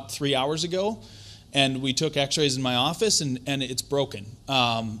about 3 hours ago, and we took x-rays in my office, and it's broken.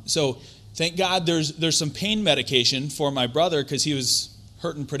 So thank God there's some pain medication for my brother because he was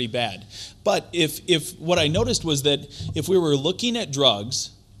hurting pretty bad. But if what I noticed was that if we were looking at drugs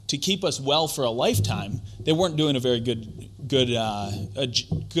to keep us well for a lifetime, they weren't doing a very good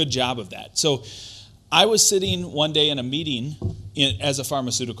job of that. So I was sitting one day in a meeting as a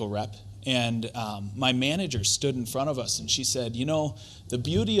pharmaceutical rep, and my manager stood in front of us, and she said, the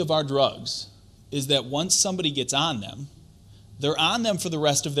beauty of our drugs is that once somebody gets on them, they're on them for the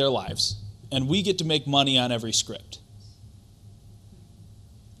rest of their lives, and we get to make money on every script.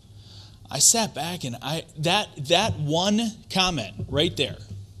 I sat back, and that one comment right there,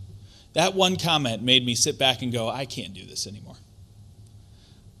 that one comment made me sit back and go, I can't do this anymore.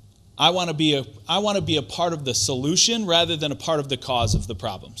 I want to be a part of the solution rather than a part of the cause of the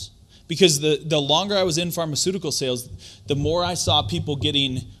problems. Because the longer I was in pharmaceutical sales, the more I saw people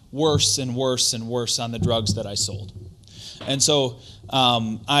getting worse and worse and worse on the drugs that I sold. And so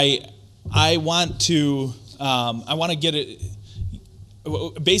I want to get it.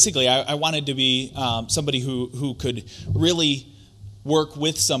 Basically, I wanted to be somebody who could really work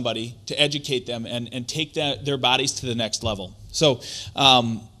with somebody to educate them and take their bodies to the next level. So,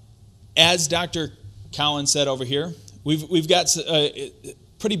 as Dr. Cowan said over here, we've got a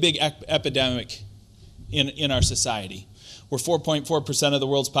pretty big epidemic in our society. We're 4.4% of the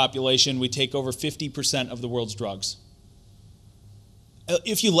world's population. We take over 50% of the world's drugs.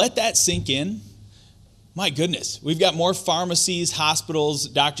 if you let that sink in, my goodness, we've got more pharmacies, hospitals,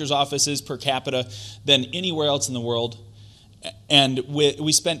 doctors' offices per capita than anywhere else in the world. And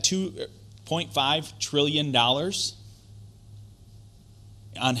we spent $2.5 trillion on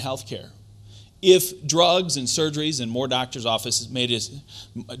healthcare. If drugs and surgeries and more doctors' offices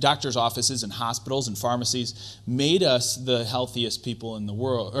and hospitals and pharmacies made us the healthiest people in the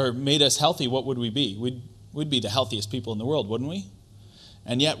world, or made us healthy, what would we be? We'd be the healthiest people in the world, wouldn't we?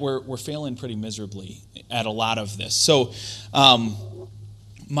 And yet we're failing pretty miserably at a lot of this. So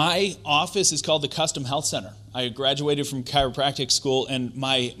my office is called the Custom Health Center. I graduated from chiropractic school, and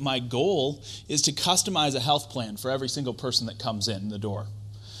my goal is to customize a health plan for every single person that comes in the door.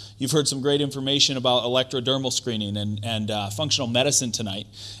 You've heard some great information about electrodermal screening and functional medicine tonight.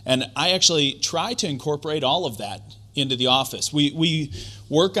 And I actually try to incorporate all of that into the office. We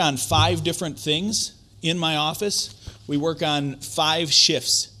work on 5 different things in my office. We work on 5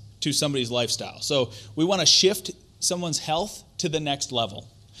 shifts to somebody's lifestyle. So we want to shift someone's health to the next level.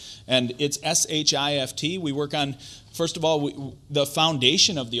 And it's SHIFT. We work on, first of all, the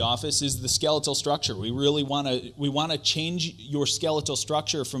foundation of the office is the skeletal structure. We really want to change your skeletal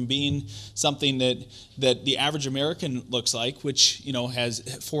structure from being something that the average American looks like, which has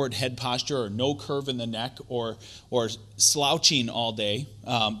forward head posture or no curve in the neck or slouching all day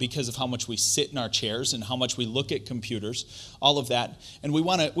because of how much we sit in our chairs and how much we look at computers, all of that. And we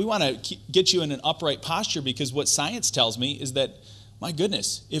want to get you in an upright posture, because what science tells me is that, my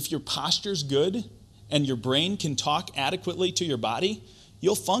goodness, if your posture's good and your brain can talk adequately to your body,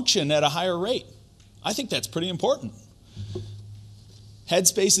 you'll function at a higher rate. I think that's pretty important.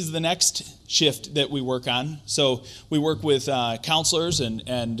 Headspace is the next shift that we work on. So we work with counselors,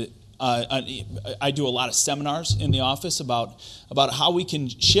 and I do a lot of seminars in the office about how we can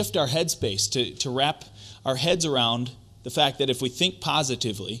shift our headspace to wrap our heads around the fact that if we think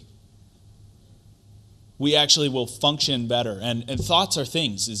positively, we actually will function better. And thoughts are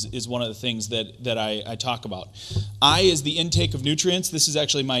things is one of the things that I talk about. I is the intake of nutrients. This is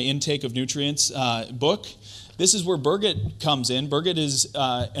actually my intake of nutrients book. This is where Birgit comes in. Birgit is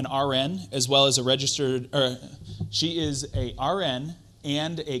an RN as well as a registered, she is a RN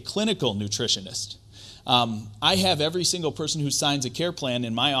and a clinical nutritionist. I have every single person who signs a care plan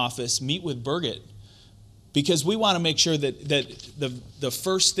in my office meet with Birgit, because we want to make sure that the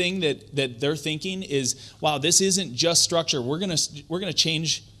first thing that they're thinking is, wow, this isn't just structure. We're gonna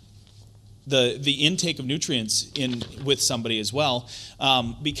change the intake of nutrients in with somebody as well,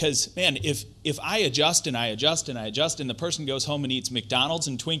 because man, if I adjust and I adjust and I adjust, and the person goes home and eats McDonald's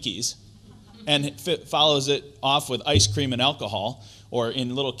and Twinkies, and follows it off with ice cream and alcohol, or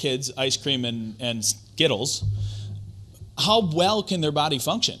in little kids, ice cream and Skittles, how well can their body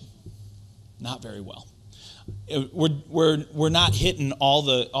function? Not very well. We're not hitting all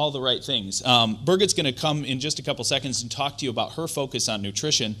the right things. Birgit's going to come in just a couple seconds and talk to you about her focus on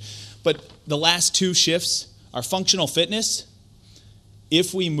nutrition. But the last 2 shifts are functional fitness.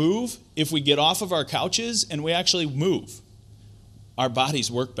 If we move, if we get off of our couches and we actually move, our bodies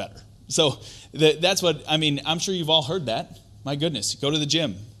work better. So that's what, I mean, I'm sure you've all heard that. My goodness, go to the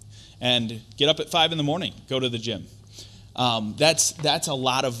gym and get up at 5 in the morning, go to the gym. That's a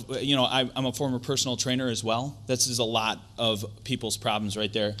lot of, I'm a former personal trainer as well. This is a lot of people's problems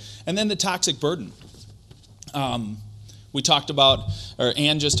right there. And then the toxic burden. We talked about, or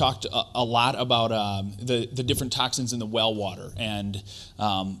Ann just talked a lot about the different toxins in the well water, and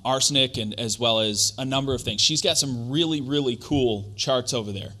arsenic, and as well as a number of things. She's got some really, really cool charts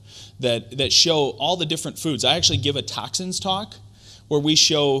over there that show all the different foods. I actually give a toxins talk where we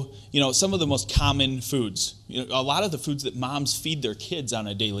show, some of the most common foods. A lot of the foods that moms feed their kids on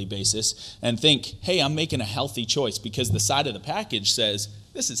a daily basis and think, hey, I'm making a healthy choice because the side of the package says,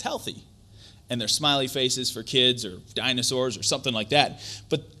 this is healthy. And they're smiley faces for kids or dinosaurs or something like that.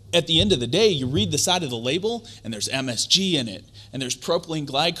 But at the end of the day, you read the side of the label and there's MSG in it and there's propylene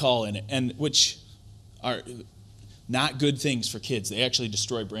glycol in it, and which are not good things for kids. They actually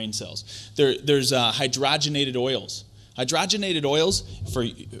destroy brain cells. There's hydrogenated oils. Hydrogenated oils,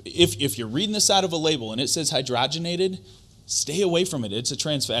 if you're reading the side of a label and it says hydrogenated, stay away from it. It's a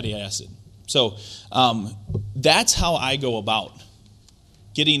trans fatty acid. So that's how I go about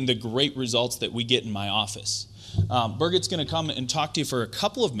getting the great results that we get in my office. Birgit's going to come and talk to you for a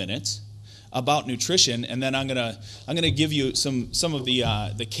couple of minutes about nutrition, and then I'm gonna give you some of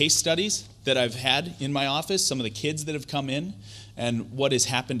the case studies that I've had in my office, some of the kids that have come in, and what has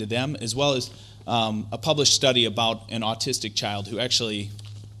happened to them, as well as a published study about an autistic child who actually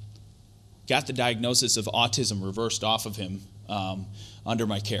got the diagnosis of autism reversed off of him under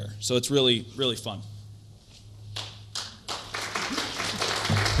my care. So it's really, really fun.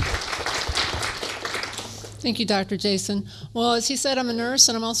 Thank you, Dr. Jason. Well, as he said, I'm a nurse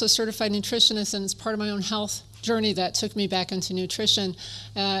and I'm also a certified nutritionist, and it's part of my own health journey that took me back into nutrition.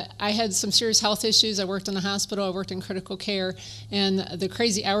 I had some serious health issues. I worked in the hospital, I worked in critical care, and the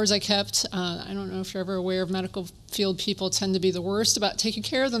crazy hours I kept, I don't know if you're ever aware of medical field people tend to be the worst about taking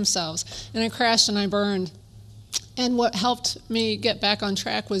care of themselves. And I crashed and I burned. And what helped me get back on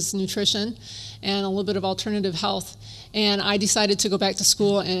track was nutrition and a little bit of alternative health. And I decided to go back to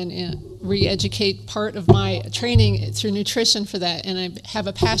school and re-educate part of my training through nutrition for that. And I have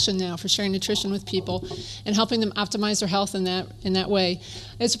a passion now for sharing nutrition with people and helping them optimize their health in that way.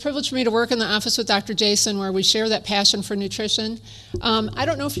 It's a privilege for me to work in the office with Dr. Jason, where we share that passion for nutrition. I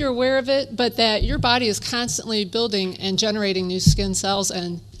don't know if you're aware of it, but that your body is constantly building and generating new skin cells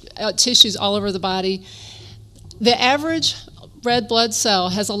and tissues all over the body. The average red blood cell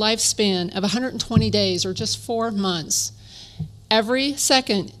has a lifespan of 120 days, or just 4 months. Every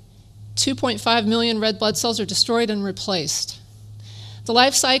second, 2.5 million red blood cells are destroyed and replaced. The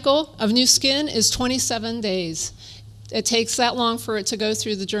life cycle of new skin is 27 days. It takes that long for it to go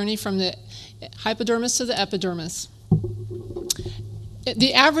through the journey from the hypodermis to the epidermis.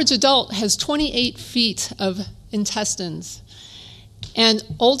 The average adult has 28 feet of intestines, and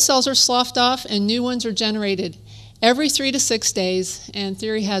old cells are sloughed off and new ones are generated every 3 to 6 days, and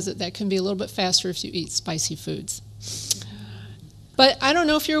theory has it that can be a little bit faster if you eat spicy foods. But I don't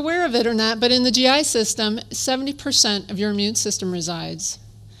know if you're aware of it or not, but in the GI system, 70% of your immune system resides.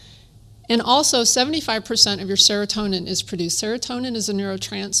 And also 75% of your serotonin is produced. Serotonin is a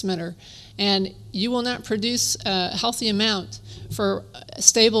neurotransmitter, and you will not produce a healthy amount for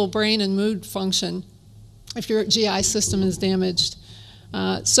stable brain and mood function if your GI system is damaged.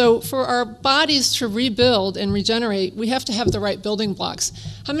 So for our bodies to rebuild and regenerate, we have to have the right building blocks.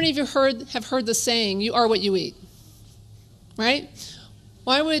 How many of you have heard the saying, you are what you eat? Right?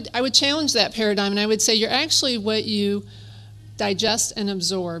 Well, I would challenge that paradigm, and I would say you're actually what you digest and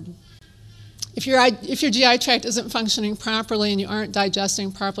absorb. If your GI tract isn't functioning properly and you aren't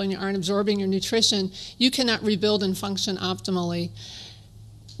digesting properly and you aren't absorbing your nutrition, you cannot rebuild and function optimally.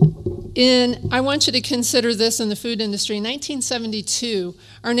 I want you to consider this in the food industry. In 1972,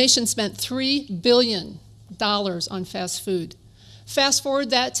 our nation spent $3 billion on fast food. Fast forward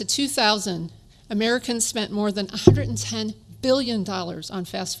that to 2000, Americans spent more than $110 billion on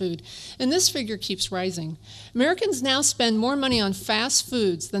fast food. And this figure keeps rising. Americans now spend more money on fast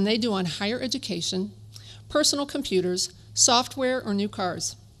foods than they do on higher education, personal computers, software, or new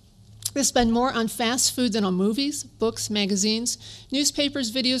cars. They spend more on fast food than on movies, books, magazines, newspapers,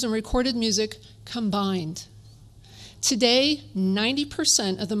 videos, and recorded music combined. Today,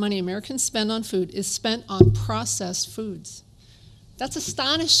 90% of the money Americans spend on food is spent on processed foods. That's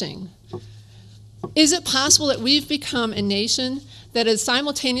astonishing. Is it possible that we've become a nation that is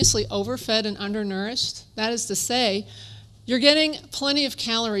simultaneously overfed and undernourished? That is to say, you're getting plenty of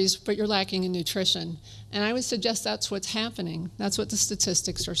calories, but you're lacking in nutrition. And I would suggest that's what's happening. That's what the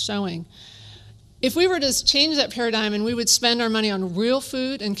statistics are showing. If we were to change that paradigm and we would spend our money on real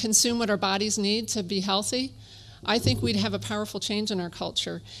food and consume what our bodies need to be healthy, I think we'd have a powerful change in our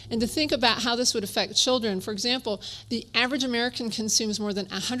culture. And to think about how this would affect children, for example, the average American consumes more than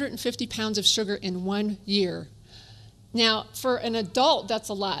 150 pounds of sugar in 1 year. Now, for an adult, that's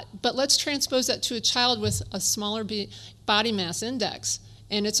a lot, but let's transpose that to a child with a smaller body mass index,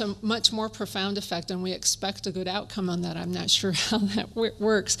 and it's a much more profound effect, and we expect a good outcome on that. I'm not sure how that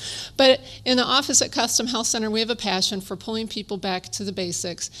works. But in the office at Custom Health Center, we have a passion for pulling people back to the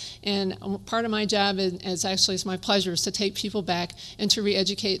basics, and part of my job it's my pleasure, is to take people back and to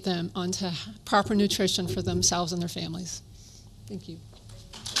re-educate them onto proper nutrition for themselves and their families. Thank you.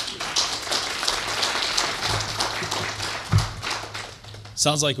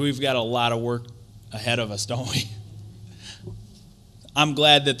 Sounds like we've got a lot of work ahead of us, don't we? I'm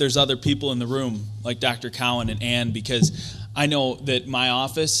glad that there's other people in the room, like Dr. Cowan and Ann, because I know that my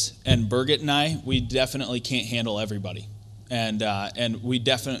office and Birgit and we definitely can't handle everybody. And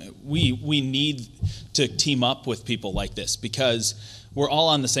we need to team up with people like this because we're all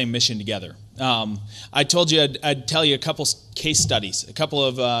on the same mission together. I told you I'd tell you a couple case studies, a couple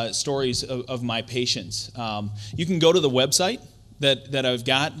of stories of my patients. You can go to the website that I've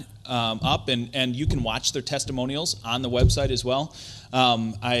got up, and you can watch their testimonials on the website as well.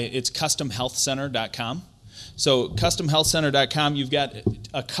 It's customhealthcenter.com. So customhealthcenter.com, you've got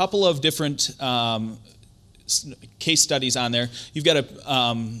a couple of different case studies on there. You've got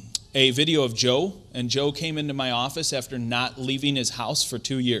a video of Joe, and Joe came into my office after not leaving his house for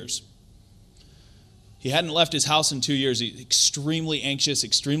 2 years. He hadn't left his house in 2 years. He's extremely anxious,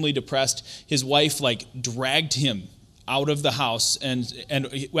 extremely depressed. His wife dragged him out of the house, and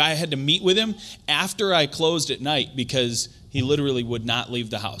I had to meet with him after I closed at night because he literally would not leave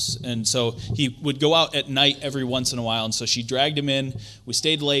the house. And so he would go out at night every once in a while, and so she dragged him in. We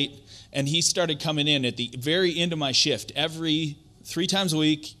stayed late, and he started coming in at the very end of my shift. 3 times a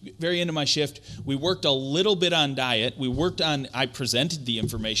week, very end of my shift. We worked a little bit on diet. I presented the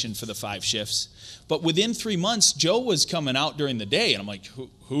information for the 5 shifts. But within 3 months, Joe was coming out during the day, and I'm like,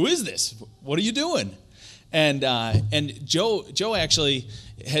 who is this? What are you doing? And Joe actually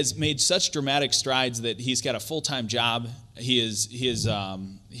has made such dramatic strides that he's got a full-time job. He is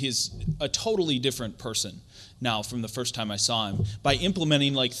a totally different person now from the first time I saw him by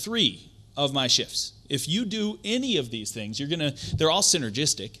implementing like 3 of my shifts. If you do any of these things, they're all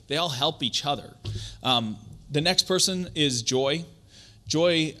synergistic. They all help each other. The next person is Joy.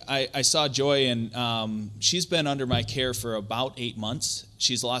 Joy, I saw Joy, and she's been under my care for about 8 months.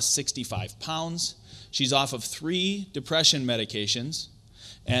 She's lost 65 pounds. She's off of 3 depression medications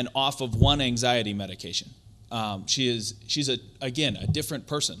and off of 1 anxiety medication. She's a different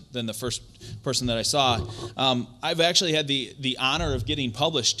person than the first person that I saw. I've actually had the honor of getting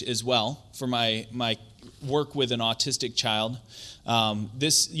published as well for my work with an autistic child.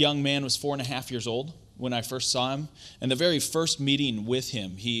 This young man was 4.5 years old when I first saw him, and the very first meeting with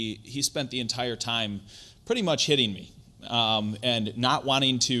him, he spent the entire time pretty much hitting me. And not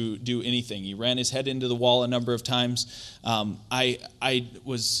wanting to do anything. He ran his head into the wall a number of times. I'm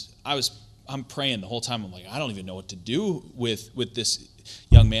praying the whole time. I'm like, I don't even know what to do with this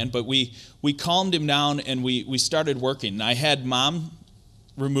young man. But we calmed him down, and we started working. And I had Mom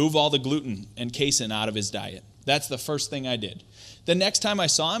remove all the gluten and casein out of his diet. That's the first thing I did. The next time I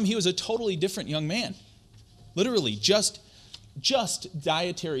saw him, he was a totally different young man. Literally, just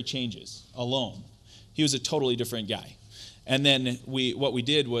dietary changes alone. He was a totally different guy. And then what we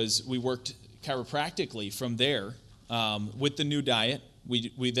did was we worked chiropractically from there with the new diet.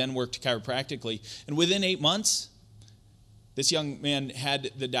 We then worked chiropractically. And within 8 months, this young man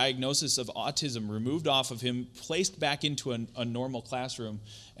had the diagnosis of autism removed off of him, placed back into a normal classroom,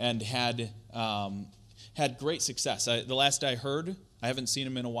 and had great success. The last I heard, I haven't seen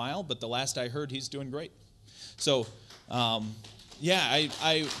him in a while, but the last I heard, he's doing great. So, I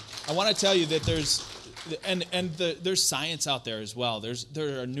want to tell you that there's science out there as well.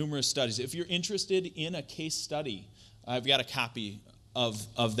 There are numerous studies. If you're interested in a case study, I've got a copy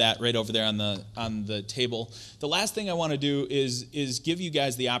of that right over there on the table. The last thing I want to do is give you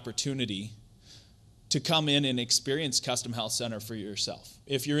guys the opportunity to come in and experience Custom Health Center for yourself.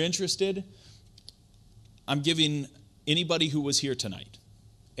 If you're interested, I'm giving anybody who was here tonight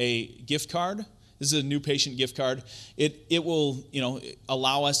a gift card. This is a new patient gift card. It will,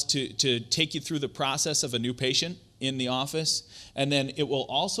 allow us to take you through the process of a new patient in the office, and then it will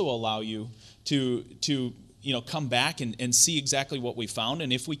also allow you to come back and see exactly what we found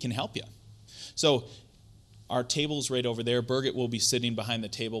and if we can help you. So our table's right over there. Birgit will be sitting behind the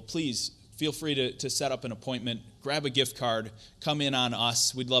table. Please feel free to set up an appointment, grab a gift card, come in on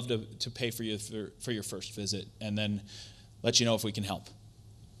us. We'd love to pay for you for your first visit, and then let you know if we can help.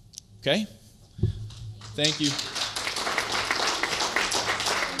 Okay? Thank you.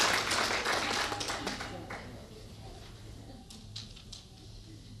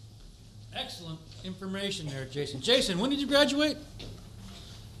 Excellent information there, Jason. Jason, when did you graduate?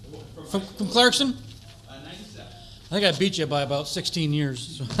 From Clarkson? 97. I think I beat you by about 16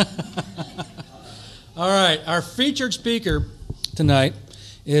 years. All right, our featured speaker tonight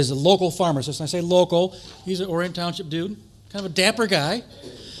is a local pharmacist. And I say local, he's an Orion Township dude, kind of a dapper guy.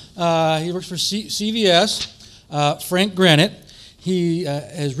 He works for CVS, Frank Granite. He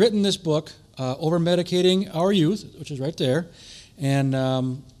has written this book, Over-Medicating Our Youth, which is right there.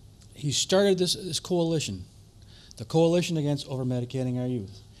 And he started this coalition, the Coalition Against Over-Medicating Our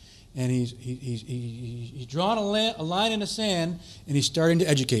Youth. And he's drawn a line in the sand, and he's starting to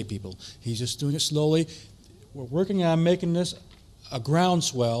educate people. He's just doing it slowly. We're working on making this a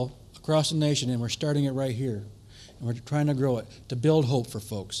groundswell across the nation, and we're starting it right here. And we're trying to grow it, to build hope for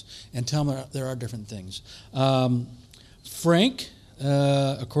folks, and tell them there are different things. Frank,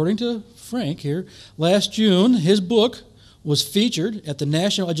 according to Frank here, last June, his book was featured at the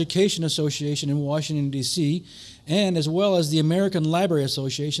National Education Association in Washington, D.C., and as well as the American Library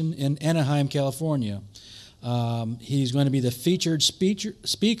Association in Anaheim, California. He's going to be the featured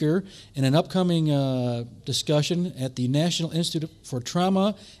speaker in an upcoming discussion at the National Institute for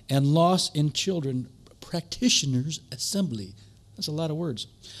Trauma and Loss in Children Practitioners Assembly. That's a lot of words.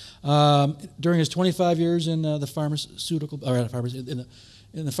 During his 25 years in the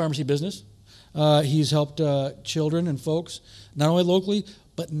in the pharmacy business, he's helped children and folks not only locally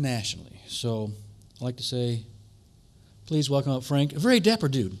but nationally. So I'd like to say Please welcome up Frank, a very dapper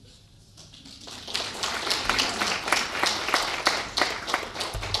dude.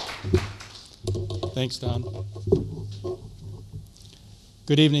 Thanks, Don.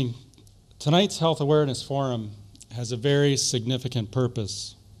 Good evening. Tonight's Health Awareness Forum has a very significant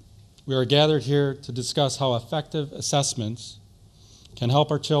purpose. We are gathered here to discuss how effective assessments can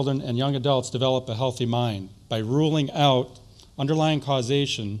help our children and young adults develop a healthy mind by ruling out underlying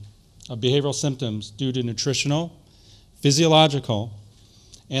causation of behavioral symptoms due to nutritional, physiological,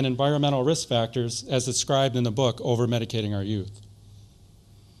 and environmental risk factors as described in the book Over-Medicating Our Youth.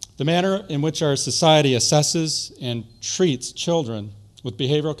 The manner in which our society assesses and treats children with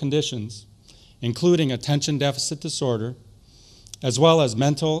behavioral conditions, including attention deficit disorder, as well as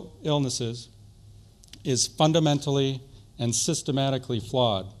mental illnesses, is fundamentally and systematically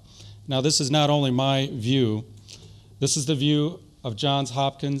flawed. Now, this is not only my view, this is the view of Johns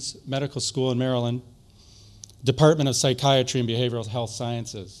Hopkins Medical School in Maryland, Department of Psychiatry and Behavioral Health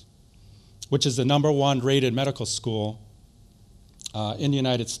Sciences, which is the #1 rated medical school in the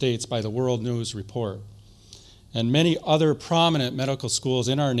United States by the World News Report. And many other prominent medical schools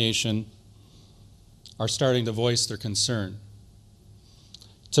in our nation are starting to voice their concern.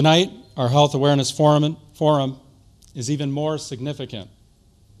 Tonight, our Health Awareness Forum is even more significant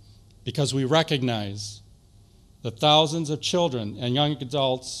because we recognize that thousands of children and young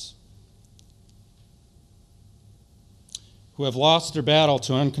adults who have lost their battle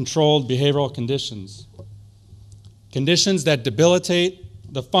to uncontrolled behavioral conditions, conditions that debilitate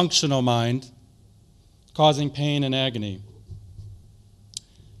the functional mind, causing pain and agony.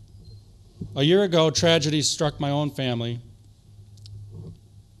 A year ago, tragedy struck my own family.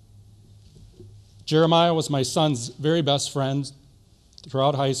 Jeremiah was my son's very best friend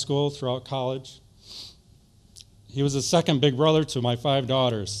throughout high school, throughout college. He was the second big brother to my 5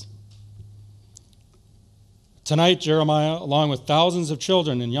 daughters. Tonight, Jeremiah, along with thousands of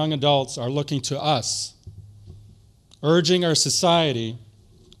children and young adults, are looking to us, urging our society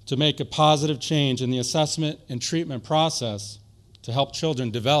to make a positive change in the assessment and treatment process to help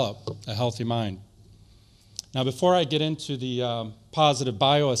children develop a healthy mind. Now, before I get into the positive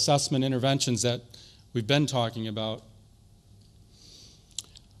bioassessment interventions that we've been talking about,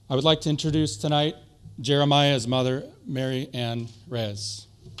 I would like to introduce tonight Jeremiah's mother, Mary Ann Rez.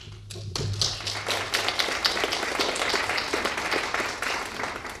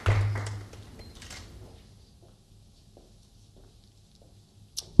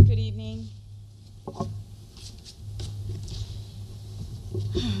 Good evening.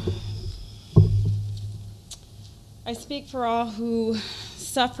 I speak for all who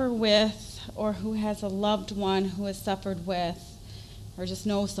suffer with or who has a loved one who has suffered with or just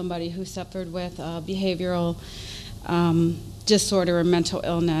know somebody who suffered with a behavioral disorder or mental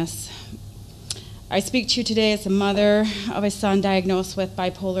illness. I speak to you today as a mother of a son diagnosed with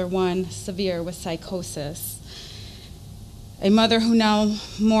bipolar 1 severe with psychosis. A mother who now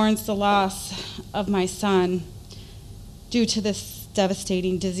mourns the loss of my son due to this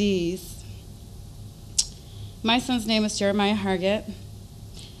devastating disease. My son's name is Jeremiah Hargett.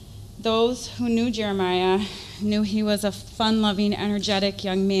 Those who knew Jeremiah knew he was a fun-loving, energetic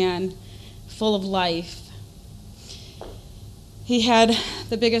young man, full of life. He had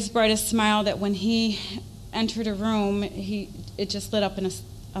the biggest, brightest smile that when he entered a room, it just lit up in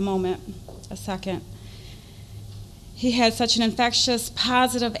a moment, a second. He had such an infectious,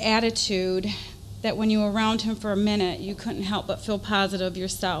 positive attitude that when you were around him for a minute, you couldn't help but feel positive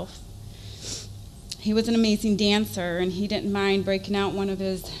yourself. He was an amazing dancer, and he didn't mind breaking out one of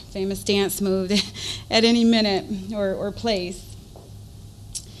his famous dance moves at any minute or place.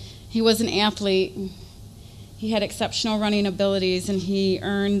 He was an athlete. He had exceptional running abilities, and he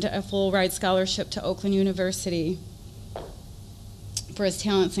earned a full-ride scholarship to Oakland University for his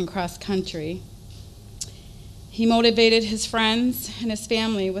talents in cross country. He motivated his friends and his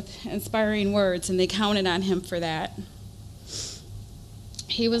family with inspiring words, and they counted on him for that.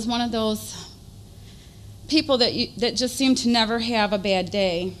 He was one of those people that just seemed to never have a bad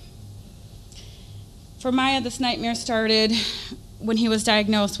day. For Maya, this nightmare started when he was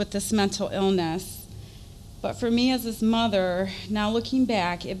diagnosed with this mental illness. But for me as his mother, now looking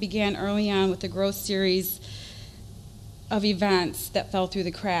back, it began early on with a gross series of events that fell through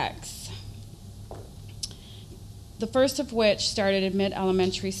the cracks. The first of which started at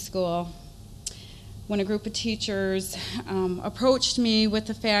mid-elementary school when a group of teachers approached me with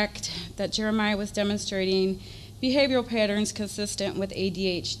the fact that Jeremiah was demonstrating behavioral patterns consistent with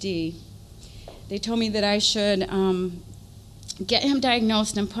ADHD. They told me that I should get him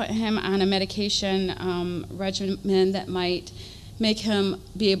diagnosed and put him on a medication regimen that might make him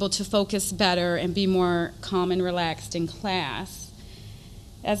be able to focus better and be more calm and relaxed in class.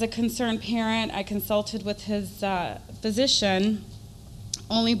 As a concerned parent, I consulted with his physician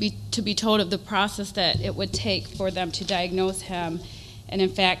only to be told of the process that it would take for them to diagnose him. And in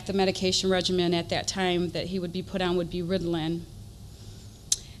fact, the medication regimen at that time that he would be put on would be Ritalin.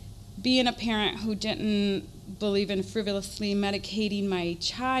 Being a parent who didn't believe in frivolously medicating my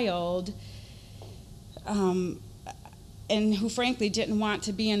child, and who frankly didn't want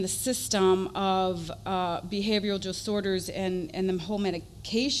to be in the system of behavioral disorders and the whole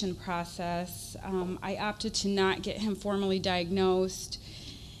medication process, I opted to not get him formally diagnosed,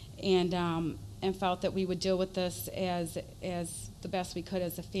 and felt that we would deal with this as the best we could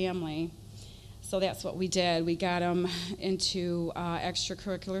as a family. So that's what we did. We got him into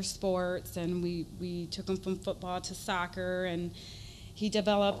extracurricular sports, and we took him from football to soccer, and he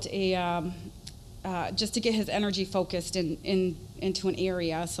developed a just to get his energy focused into an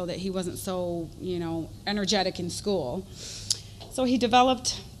area so that he wasn't so, energetic in school. So he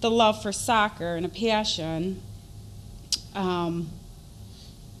developed the love for soccer and a passion,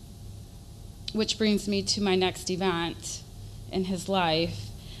 which brings me to my next event in his life.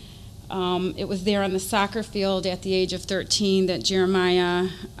 It was there on the soccer field at the age of 13 that Jeremiah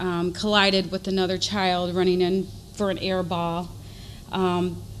collided with another child running in for an air ball.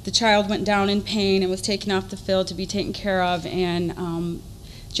 The child went down in pain and was taken off the field to be taken care of, and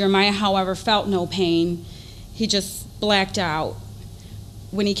Jeremiah, however, felt no pain. He just blacked out.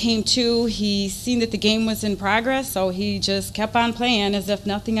 When he came to, he seen that the game was in progress, so he just kept on playing as if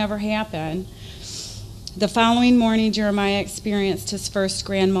nothing ever happened. The following morning, Jeremiah experienced his first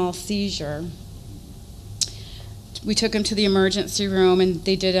grand mal seizure. We took him to the emergency room, and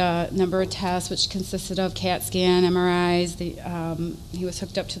they did a number of tests, which consisted of CAT scan, MRIs. He was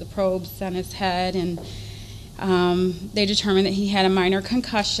hooked up to the probes on his head, and they determined that he had a minor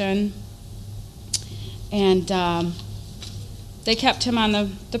concussion. And they kept him on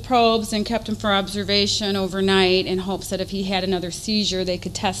the probes and kept him for observation overnight in hopes that if he had another seizure, they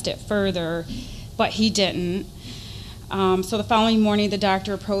could test it further, but he didn't. So the following morning, the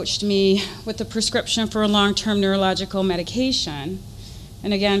doctor approached me with a prescription for a long-term neurological medication.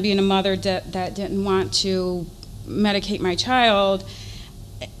 And again, being a mother that didn't want to medicate my child,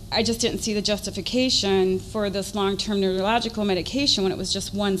 I just didn't see the justification for this long-term neurological medication when it was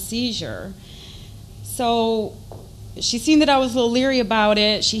just one seizure. So she seen that I was a little leery about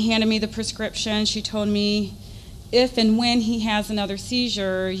it. She handed me the prescription. She told me, if and when he has another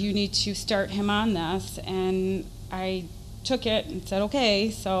seizure, you need to start him on this. And I took it and said,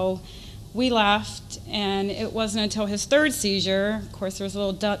 okay. So we left, and it wasn't until his third seizure, of course there was a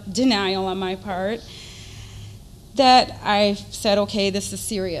little denial on my part, that I said, okay, this is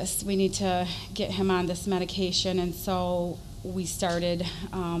serious. We need to get him on this medication. And so we started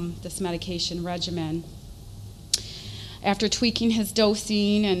this medication regimen. After tweaking his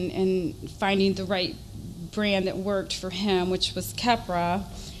dosing and finding the right brand that worked for him, which was Keppra,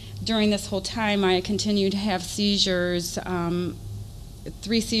 during this whole time, I continued to have seizures, 3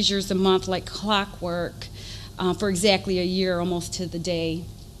 seizures a month like clockwork, for exactly a year, almost to the day.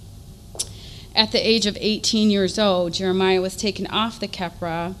 At the age of 18 years old, Jeremiah was taken off the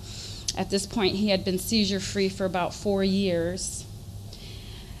Keppra. At this point, he had been seizure-free for about 4 years.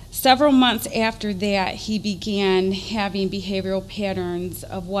 Several months after that, he began having behavioral patterns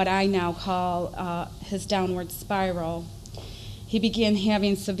of what I now call his downward spiral. He began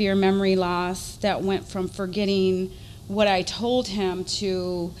having severe memory loss that went from forgetting what I told him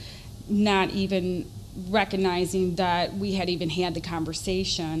to not even recognizing that we had even had the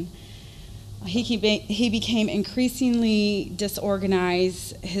conversation. He became increasingly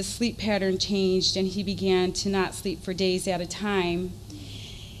disorganized, his sleep pattern changed, and he began to not sleep for days at a time.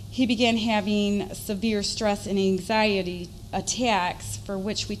 He began having severe stress and anxiety attacks, for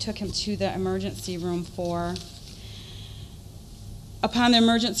which we took him to the emergency room for. Upon the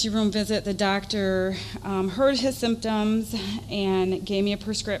emergency room visit, the doctor heard his symptoms and gave me a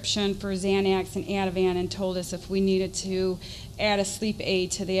prescription for Xanax and Ativan and told us if we needed to add a sleep aid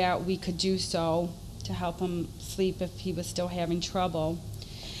to that, we could do so to help him sleep if he was still having trouble.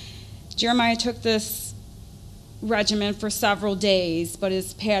 Jeremiah took this regimen for several days, but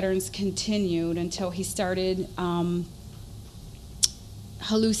his patterns continued until he started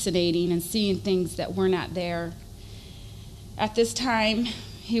hallucinating and seeing things that were not there. At this time,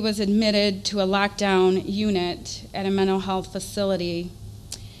 he was admitted to a lockdown unit at a mental health facility.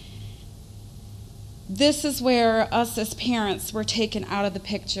 This is where us as parents were taken out of the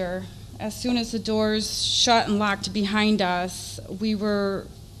picture. As soon as the doors shut and locked behind us, we were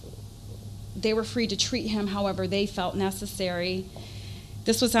they were free to treat him however they felt necessary.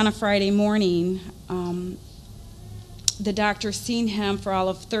 This was on a Friday morning. The doctor seen him for all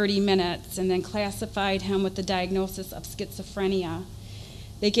of 30 minutes and then classified him with the diagnosis of schizophrenia.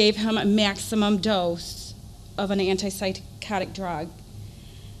 They gave him a maximum dose of an antipsychotic drug.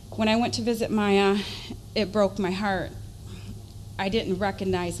 When I went to visit Maya, it broke my heart. I didn't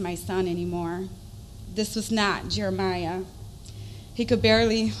recognize my son anymore. This was not Jeremiah. He could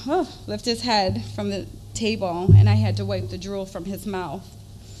barely lift his head from the table, and I had to wipe the drool from his mouth.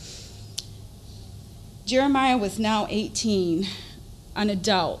 Jeremiah was now 18, an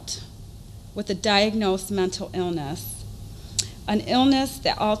adult with a diagnosed mental illness, an illness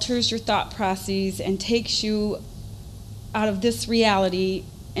that alters your thought processes and takes you out of this reality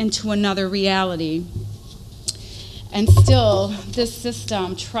into another reality. And still, this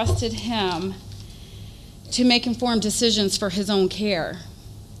system trusted him to make informed decisions for his own care.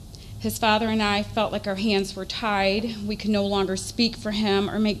 His father and I felt like our hands were tied. We could no longer speak for him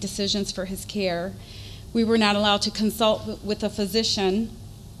or make decisions for his care. We were not allowed to consult with a physician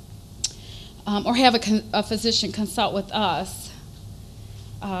or have a physician consult with us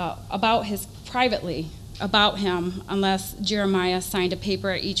privately about him unless Jeremiah signed a paper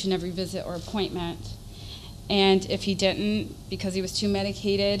at each and every visit or appointment. And if he didn't, because he was too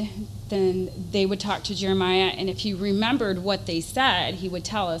medicated, then they would talk to Jeremiah, and if he remembered what they said, he would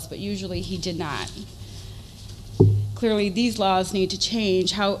tell us, but usually he did not. Clearly, these laws need to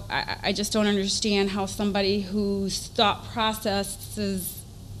change. I just don't understand how somebody whose thought processes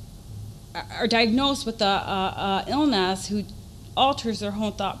are diagnosed with a illness, who alters their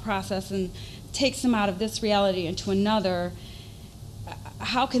whole thought process and takes them out of this reality into another,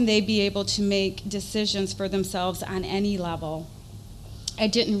 how can they be able to make decisions for themselves on any level? I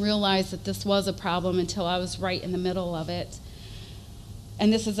didn't realize that this was a problem until I was right in the middle of it.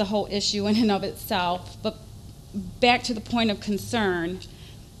 And this is a whole issue in and of itself. But back to the point of concern,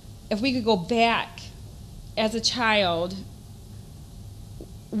 if we could go back as a child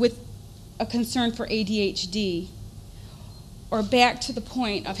with a concern for ADHD, or back to the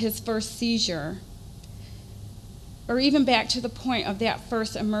point of his first seizure, or even back to the point of that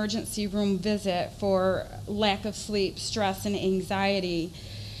first emergency room visit for lack of sleep, stress, and anxiety.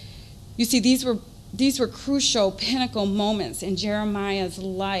 You see, these were crucial pinnacle moments in Jeremiah's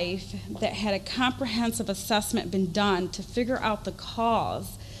life that had a comprehensive assessment been done to figure out the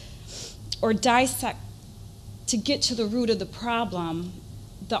cause or dissect to get to the root of the problem.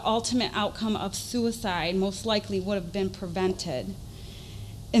 The ultimate outcome of suicide most likely would have been prevented.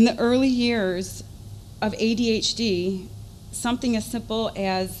 In the early years of ADHD, something as simple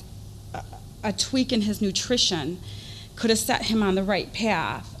as a tweak in his nutrition could have set him on the right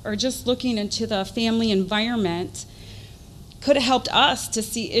path, or just looking into the family environment could have helped us to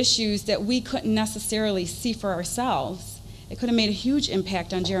see issues that we couldn't necessarily see for ourselves. It could have made a huge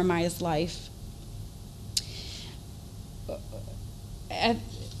impact on Jeremiah's life.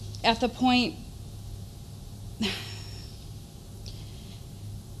 At the point,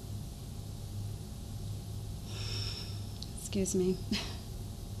 excuse me.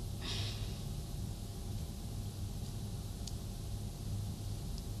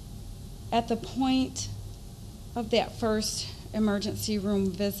 At the point of that first emergency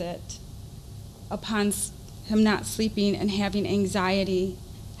room visit, upon him not sleeping and having anxiety,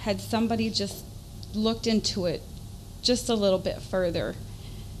 had somebody just looked into it just a little bit further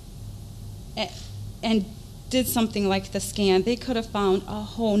and did something like the scan, they could have found a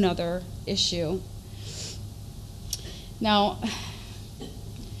whole nother issue. Now,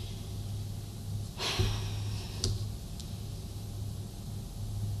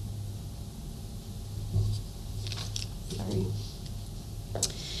 sorry.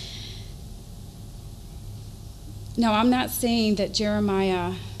 Now, I'm not saying that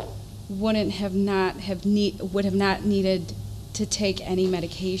Jeremiah would have not needed to take any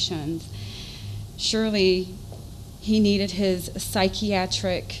medications. Surely he needed his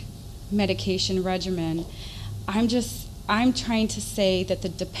psychiatric medication regimen. I'm trying to say that the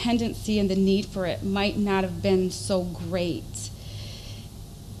dependency and the need for it might not have been so great,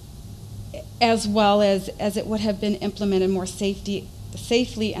 as well as it would have been implemented more safely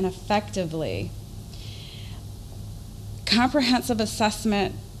and effectively. Comprehensive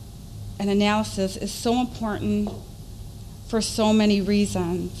assessment and analysis is so important for so many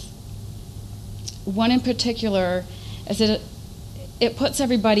reasons. One in particular is that it puts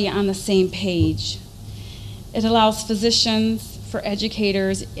everybody on the same page. It allows physicians, for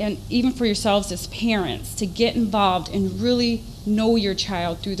educators, and even for yourselves as parents to get involved and really know your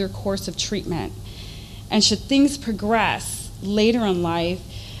child through their course of treatment. And should things progress later in life,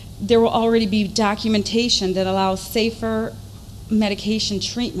 there will already be documentation that allows safer medication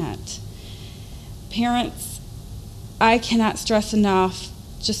treatment. Parents, I cannot stress enough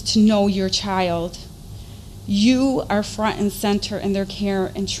just to know your child. You are front and center in their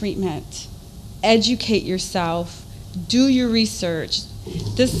care and treatment. Educate yourself. Do your research.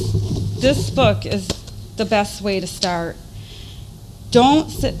 This book is the best way to start. Don't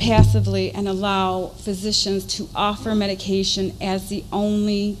sit passively and allow physicians to offer medication as the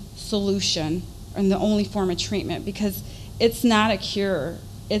only solution and the only form of treatment, because it's not a cure.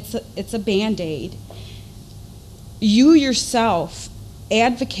 It's a Band-Aid. You yourself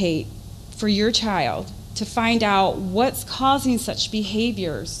advocate for your child to find out what's causing such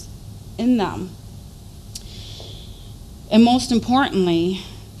behaviors in them. And most importantly,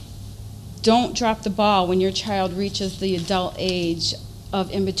 don't drop the ball when your child reaches the adult age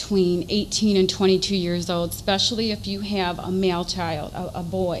of in between 18 and 22 years old, especially if you have a male child, a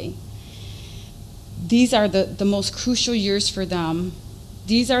boy. These are the most crucial years for them.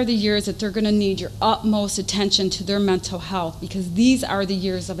 These are the years that they're going to need your utmost attention to their mental health, because these are the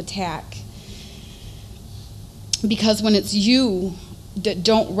years of attack. Because when it's you that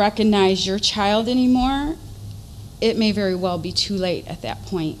don't recognize your child anymore, it may very well be too late at that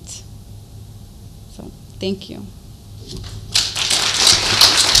point. So, thank you.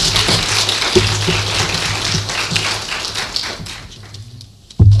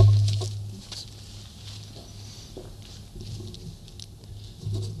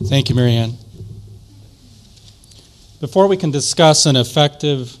 Thank you, Mary Ann. Before we can discuss an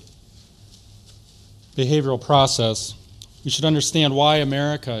effective behavioral process, we should understand why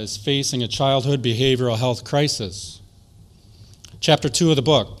America is facing a childhood behavioral health crisis. Chapter 2 of the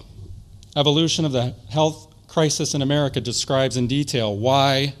book, Evolution of the Health Crisis in America, describes in detail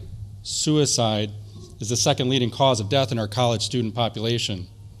why suicide is the second leading cause of death in our college student population,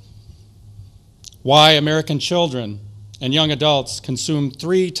 why American children and young adults consume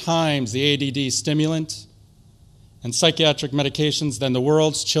 3 times the ADD stimulant and psychiatric medications than the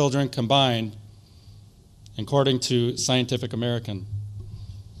world's children combined, according to Scientific American.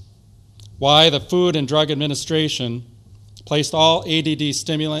 Why the Food and Drug Administration placed all ADD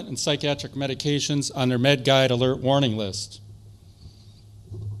stimulant and psychiatric medications on their MedGuide alert warning list.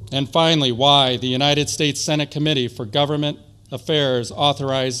 And finally, why the United States Senate Committee for Government Affairs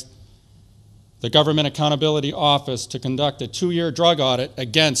authorized the Government Accountability Office to conduct a 2-year drug audit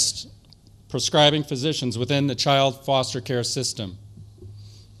against prescribing physicians within the child foster care system.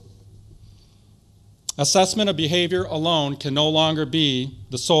 Assessment of behavior alone can no longer be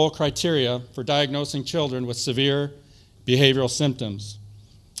the sole criteria for diagnosing children with severe behavioral symptoms,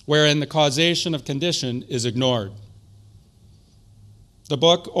 wherein the causation of condition is ignored. The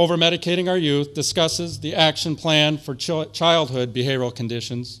book, Over-Medicating Our Youth, discusses the action plan for childhood behavioral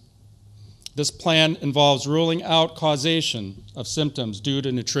conditions. This plan involves ruling out causation of symptoms due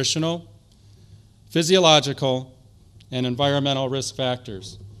to nutritional, physiological, and environmental risk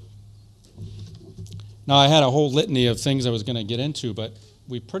factors. Now, I had a whole litany of things I was going to get into, but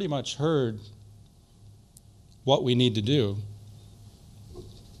we pretty much heard what we need to do.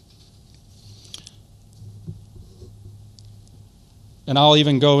 And I'll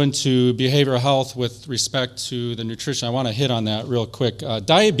even go into behavioral health with respect to the nutrition. I want to hit on that real quick.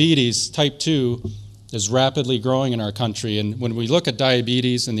 Diabetes type 2 is rapidly growing in our country. And when we look at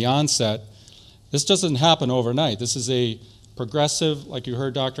diabetes and the onset, this doesn't happen overnight. This is a progressive, like you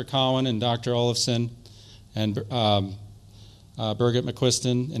heard Dr. Cowan and Dr. Olafson and Birgit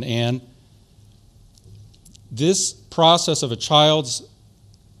McQuiston and Ann. This process of a child's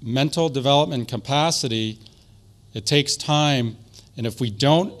mental development capacity, it takes time. And if we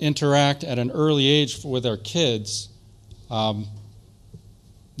don't interact at an early age with our kids, the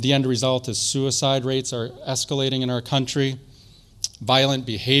end result is suicide rates are escalating in our country. Violent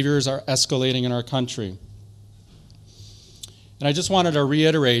behaviors are escalating in our country. And I just wanted to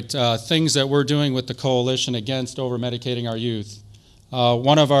reiterate things that we're doing with the Coalition Against Over-Medicating Our Youth.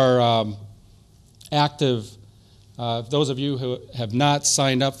 One of our active, those of you who have not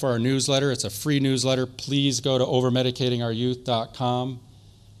signed up for our newsletter, it's a free newsletter. Please go to overmedicatoungouryouth.com.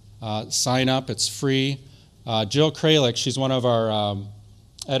 Sign up, it's free. Jill Kralik, she's one of our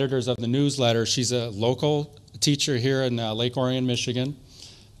editors of the newsletter. She's a local teacher here in Lake Orion, Michigan,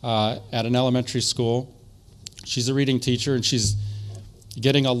 at an elementary school. She's a reading teacher, and she's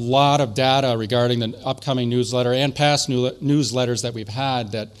getting a lot of data regarding the upcoming newsletter and past newsletters that we've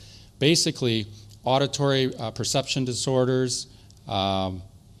had that basically auditory perception disorders,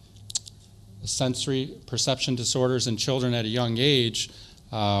 sensory perception disorders in children at a young age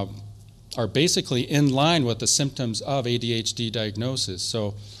are basically in line with the symptoms of ADHD diagnosis.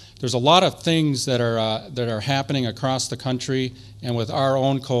 So there's a lot of things that are happening across the country and with our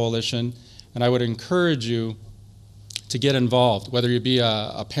own coalition, and I would encourage you to get involved, whether you be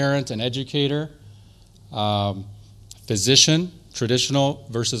a parent, an educator, physician, traditional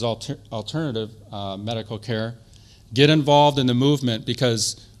versus alternative medical care. Get involved in the movement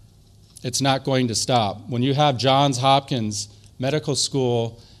because it's not going to stop. When you have Johns Hopkins Medical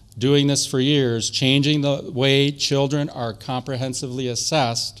School doing this for years, changing the way children are comprehensively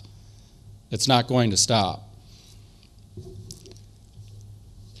assessed, it's not going to stop.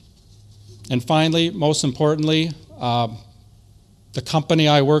 And finally, most importantly, the company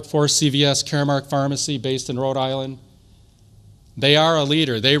I work for, CVS Caremark Pharmacy, based in Rhode Island, they are a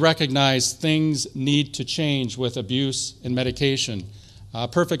leader. They recognize things need to change with abuse and medication. A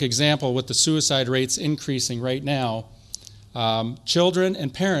perfect example with the suicide rates increasing right now. Children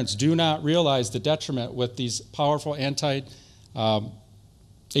and parents do not realize the detriment with these powerful anti-ADHD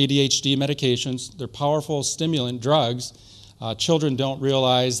medications. They're powerful stimulant drugs. Children don't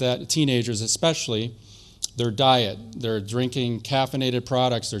realize that, teenagers especially, their diet, they're drinking caffeinated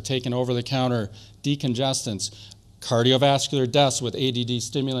products, they're taking over-the-counter decongestants. Cardiovascular deaths with ADD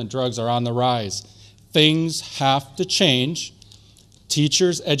stimulant drugs are on the rise. Things have to change.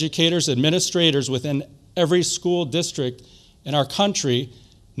 Teachers, educators, administrators within every school district in our country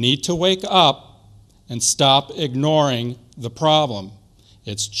need to wake up and stop ignoring the problem.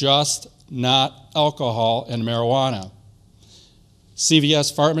 It's just not alcohol and marijuana.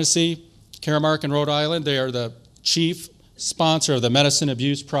 CVS Pharmacy, Caremark in Rhode Island, they are the chief sponsor of the Medicine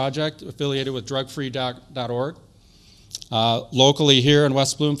Abuse Project, affiliated with drugfree.org. Locally here in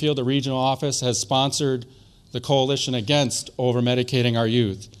West Bloomfield, the regional office has sponsored the coalition against over-medicating our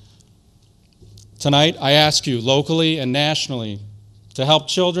youth. Tonight, I ask you locally and nationally to help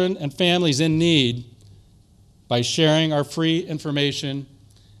children and families in need by sharing our free information.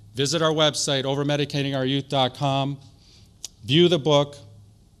 Visit our website, overmedicatoungourYouth.com, view the book,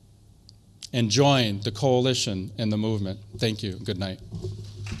 and join the coalition and the movement. Thank you. Good night.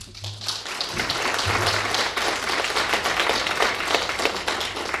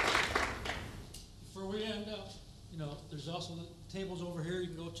 There's also the tables over here. You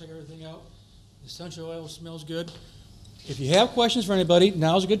can go check everything out. The essential oil smells good. If you have questions for anybody,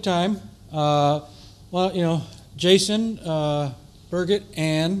 now's a good time. Jason, Birgit,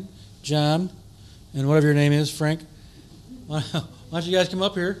 Ann, John, and whatever your name is, Frank, why don't you guys come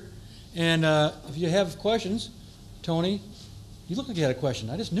up here? And if you have questions, Tony, you look like you had a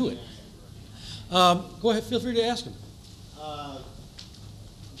question. I just knew it. Go ahead. Feel free to ask him. I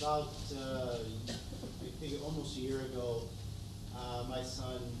think almost a year ago, my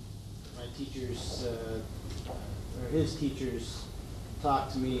son, my teachers, or his teachers,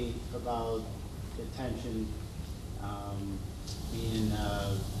 talked to me about attention,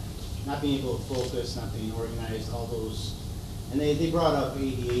 not being able to focus, not being organized, all those. And they brought up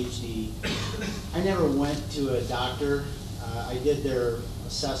ADHD. I never went to a doctor. I did their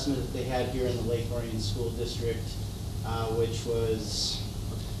assessment that they had here in the Lake Orion School District, which was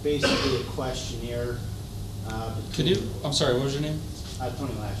basically a questionnaire. I'm sorry, what was your name?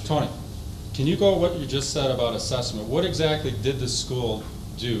 Tony Lasher. Tony, can you go what you just said about assessment? What exactly did the school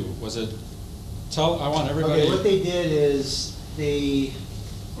do? Was it, I want everybody. Okay, what they did is the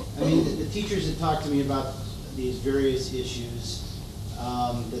teachers had talked to me about these various issues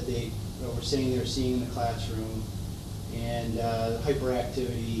that they were saying they were seeing in the classroom, and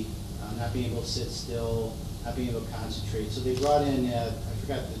hyperactivity, not being able to sit still, not being able to concentrate. So they brought in, I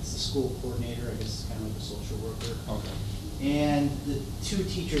forgot, it's the school coordinator, I guess it's kind of like a social worker. Okay. And the two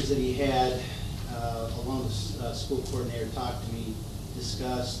teachers that he had, along with the school coordinator, talked to me,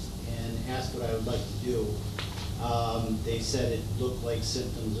 discussed, and asked what I would like to do. They said it looked like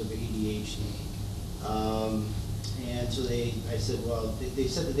symptoms of ADHD. And so I said, well, they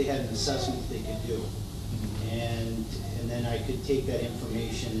said that they had an assessment that they could do. And then I could take that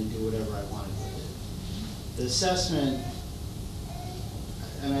information and do whatever I wanted with it. The assessment,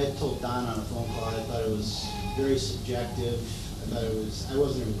 and I had told Don on a phone call, I thought it was very subjective. I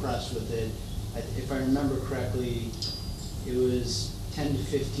wasn't impressed with it. If I remember correctly, it was 10 to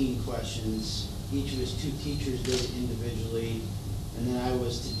 15 questions. Each of his two teachers did it individually, and then I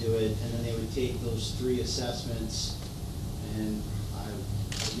was to do it, and then they would take those 3 assessments and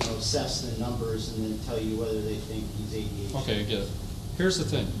assess the numbers and then tell you whether they think he's ADHD. Okay, I get it. Here's the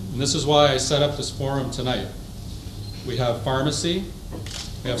thing, and this is why I set up this forum tonight. We have pharmacy,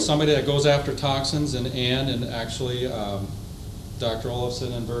 we have somebody that goes after toxins, and Ann, and actually Dr.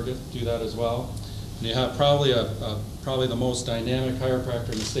 Olafson and Birgit do that as well. And you have probably probably the most dynamic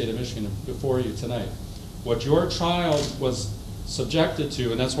chiropractor in the state of Michigan before you tonight. What your child was subjected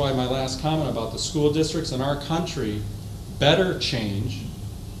to, and that's why my last comment about the school districts in our country better change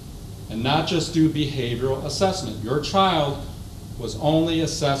and not just do behavioral assessment. Your child was only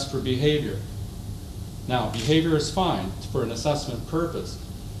assessed for behavior. Now, behavior is fine for an assessment purpose.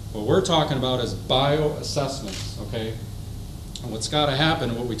 What we're talking about is bio-assessments, okay? And what's got to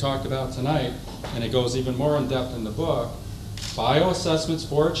happen, what we talked about tonight, and it goes even more in depth in the book, bio-assessments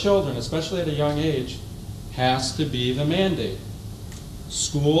for children, especially at a young age, has to be the mandate.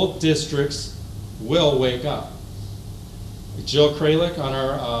 School districts will wake up. Jill Kralik on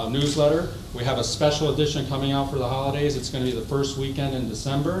our newsletter, we have a special edition coming out for the holidays. It's going to be the first weekend in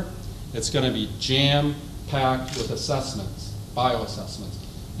December. It's going to be jam-packed with assessments, bio-assessments,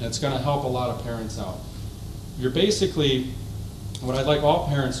 and it's going to help a lot of parents out. You're basically, what I'd like all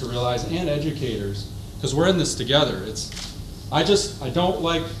parents to realize, and educators, because we're in this together, I don't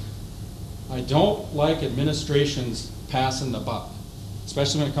like administrations passing the buck,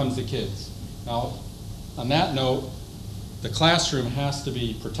 especially when it comes to kids. Now, on that note, the classroom has to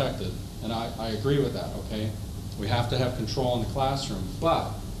be protected, and I agree with that, okay? We have to have control in the classroom,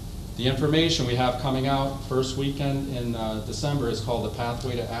 but the information we have coming out first weekend in December is called the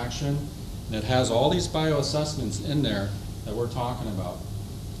Pathway to Action, and it has all these bio-assessments in there that we're talking about.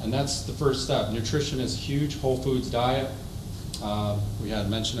 And that's the first step. Nutrition is huge, whole foods diet. We had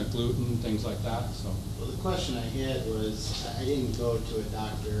mention of gluten, things like that. So. Well, the question I had was, I didn't go to a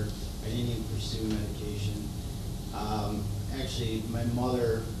doctor. I didn't even pursue medication. Actually, my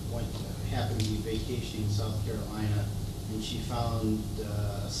mother happened to be vacationing in South Carolina, and she found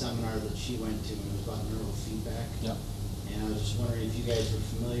a seminar that she went to, and it was about neurofeedback. Yep. And I was just wondering if you guys were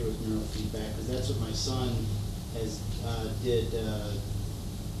familiar with neurofeedback, because that's what my son did.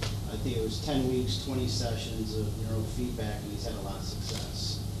 I think it was 10 weeks, 20 sessions of neurofeedback, and he's had a lot of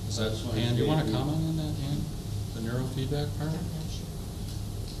success. Is that, Ann, do you want to comment on that, Ann? The neurofeedback part?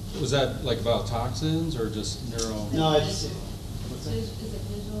 Was that like about toxins or just neuro? No, it's, what's that? Is it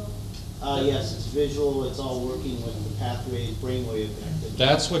visual? Yes, it's visual. It's all working with the pathways, brainwave activity.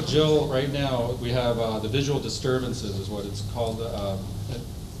 That's what Jill, right now, we have the visual disturbances is what it's called.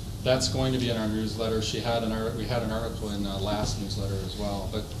 That's going to be in our newsletter. We had an article in last newsletter as well,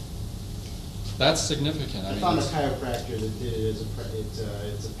 but that's significant. I found a chiropractor that did it as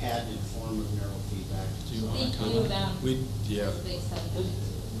it's a patented form of neurofeedback. Do you want to comment? Yeah.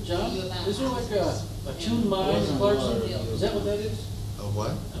 John, is there like a tuned mind in Clarkson? Is that what that is? A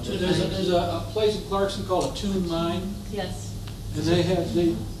what? There's a place in Clarkson called a tuned mind, Yes. and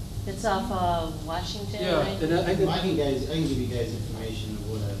they It's off of Washington, yeah. right? And I can give you guys information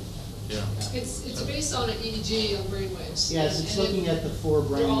of what It's based on an EEG on brainwaves. Yes, it's looking at the 4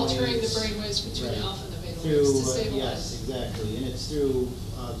 brainwaves. They're altering the brainwaves between the alpha and the beta through, waves to stabilize. yes, exactly, and it's through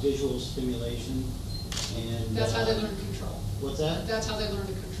visual stimulation, and That's how they learn control. What's that? That's how they learn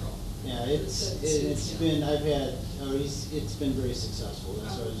to control. Yeah, it's been it's been very successful.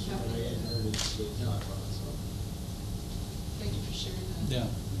 That's why I hadn't heard it talk about it. So. Thank you for sharing that. Yeah.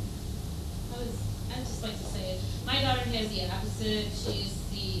 I'd just like to say, my daughter has the opposite. She's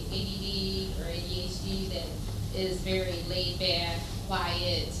the ADD or ADHD that is very laid back,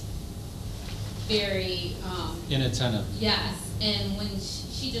 quiet, very inattentive. Yes, and when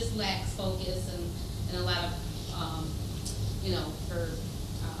she just lacks focus and a lot of her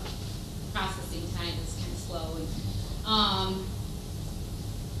processing time is kind of slow. And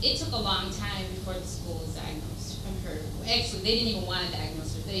it took a long time before the school was diagnosed from her. Actually, they didn't even want to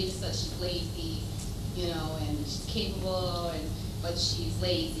diagnose her. They just said she's lazy, and she's capable, but she's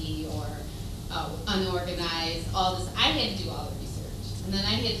lazy or unorganized, all this. I had to do all the research. And then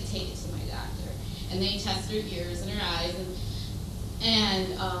I had to take it to my doctor. And they tested her ears and her eyes. And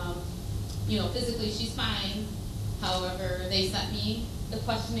physically she's fine. However, they sent me the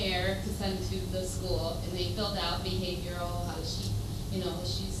questionnaire to send to the school, and they filled out behavioral, how she,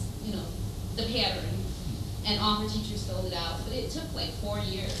 she's, the pattern. And all her teachers filled it out. But it took like 4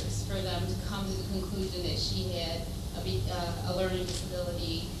 years for them to come to the conclusion that she had a learning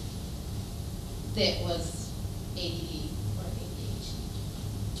disability that was ADD or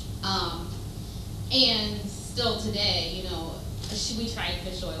ADHD. And still today, we tried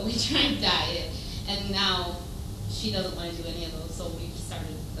fish oil, we tried diet, and now she doesn't want to do any of those, so we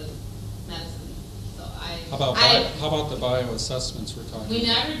started the medicine. So How about the bio-assessments we're talking about? We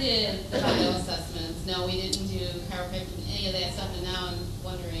never did the bio-assessments. No, we didn't do chiropractic, any of that stuff, and now I'm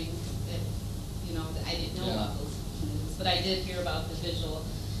wondering that, that I didn't know about those things. But I did hear about the visual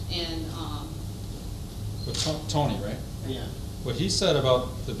and With Tony, right? Yeah. What he said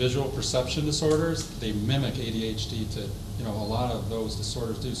about the visual perception disorders, they mimic ADHD to, a lot of those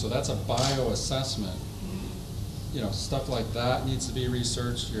disorders do. So that's a bio-assessment stuff like that needs to be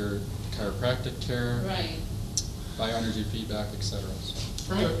researched, your chiropractic care, Right. bioenergy feedback, etc.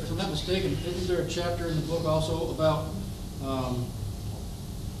 Frank, if I'm not mistaken, isn't there a chapter in the book also about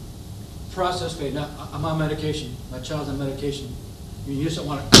process? Okay, now I'm on medication. My child's on medication. You just don't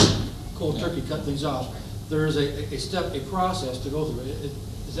want to cold turkey cut things off. There is a process to go through.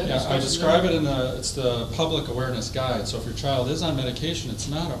 Is that I describe it it's the public awareness guide. So if your child is on medication, it's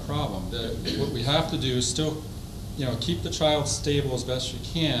not a problem. What we have to do is still, keep the child stable as best you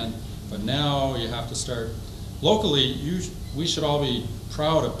can. But now you have to start locally. We should all be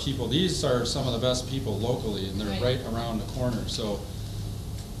proud of people. These are some of the best people locally, and they're right around the corner. So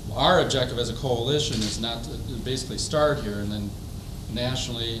our objective as a coalition is not to basically start here and then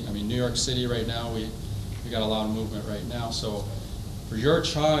nationally. I mean, New York City right now, we got a lot of movement right now. So for your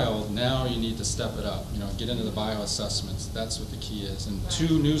child, now you need to step it up. Get into the bioassessments. That's what the key is. And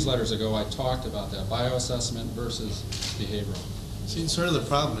 2 newsletters ago, I talked about that, bioassessment versus behavioral. See, sort of the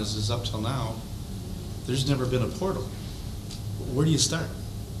problem is up till now, there's never been a portal. Where do you start?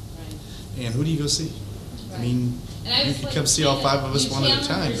 Right. And who do you go see? Right. I mean, you can come see all 5 of us one at a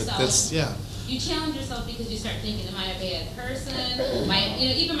time, but that's, You challenge yourself because you start thinking, am I a bad person?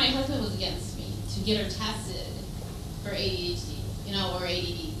 Even my husband was against me to get her tested for ADHD, or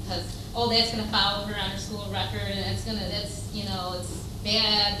ADD, because, that's going to follow her on her school record, and it's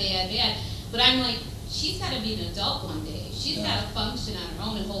bad. But I'm like, she's got to be an adult one day. She's got to function on her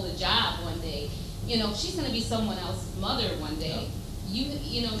own and hold a job one day. She's going to be someone else's mother one day. You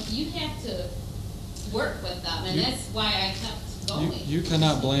have to work with them, and that's why I kept going. You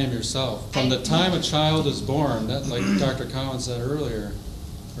cannot blame yourself. From the time a child is born, that, like Dr. Collins said earlier,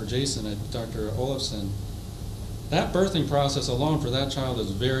 or Jason, Dr. Olafson, that birthing process alone for that child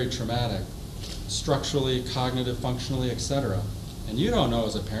is very traumatic, structurally, cognitive, functionally, etc. And you don't know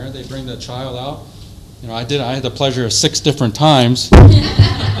as a parent. They bring the child out. I had the pleasure of 6 different times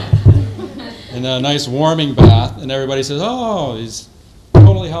in a nice warming bath, and everybody says, "Oh, he's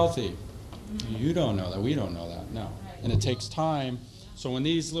totally healthy." You don't know that. We don't know that. No. And it takes time. So when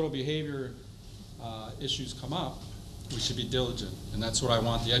these little behavior issues come up, we should be diligent. And that's what I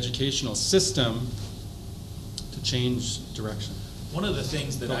want the educational system to change direction. One of the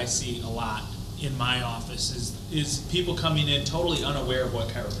things that I see a lot in my office is people coming in totally unaware of what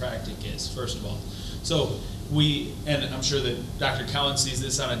chiropractic is, first of all. So and I'm sure that Dr. Cowan sees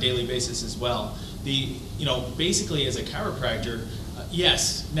this on a daily basis as well. Basically as a chiropractor,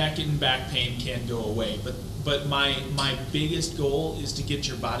 yes, neck and back pain can go away, but my biggest goal is to get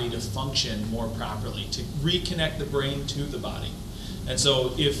your body to function more properly, to reconnect the brain to the body. And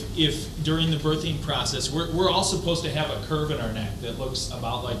so if during the birthing process, we're all supposed to have a curve in our neck that looks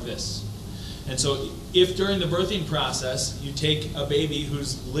about like this. And so if during the birthing process you take a baby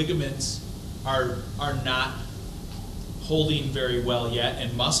whose ligaments are not holding very well yet,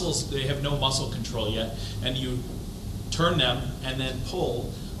 and they have no muscle control yet, and you turn them and then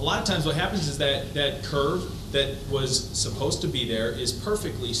pull, a lot of times what happens is that curve that was supposed to be there is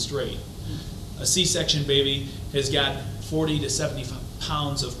perfectly straight. A C-section baby has got 40 to 70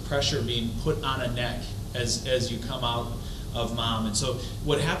 pounds of pressure being put on a neck as you come out of mom. And so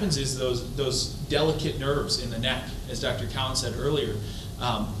what happens is those delicate nerves in the neck, as Dr. Cowan said earlier,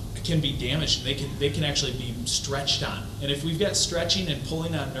 can be damaged. They can actually be stretched on. And if we've got stretching and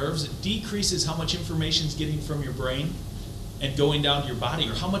pulling on nerves, it decreases how much information is getting from your brain and going down to your body,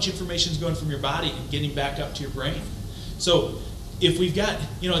 or how much information is going from your body and getting back up to your brain. So if we've got,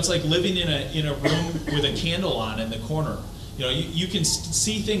 it's like living in a room with a candle on in the corner. You can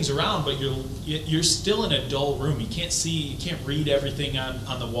see things around, but you're still in a dull room. You can't see, you can't read everything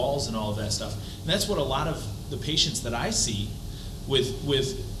on the walls and all of that stuff. And that's what a lot of the patients that I see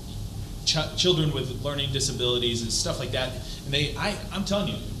with children with learning disabilities and stuff like that. And I'm telling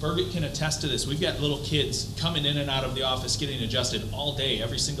you, Birgit can attest to this. We've got little kids coming in and out of the office getting adjusted all day,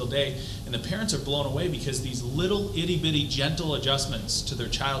 every single day. And the parents are blown away because these little itty bitty gentle adjustments to their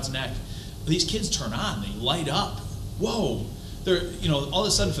child's neck, these kids turn on, they light up. Whoa. They're, all of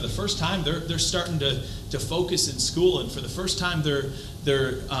a sudden for the first time, they're starting to focus in school, and for the first time they're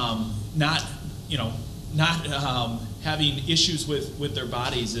not having issues with their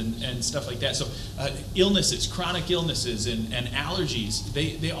bodies and stuff like that. So illnesses, chronic illnesses and allergies,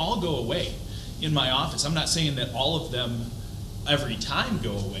 they all go away in my office. I'm not saying that all of them every time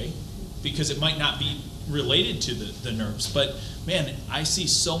go away, because it might not be related to the nerves. But man, I see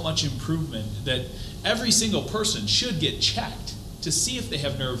so much improvement that every single person should get checked to see if they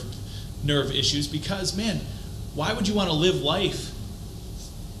have nerve issues, because man, why would you want to live life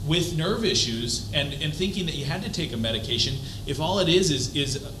with nerve issues and thinking that you had to take a medication if all it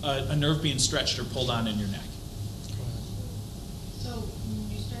is a nerve being stretched or pulled on in your neck?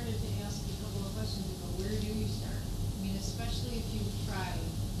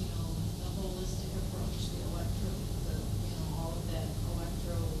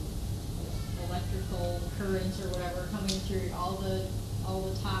 currents or whatever coming through all the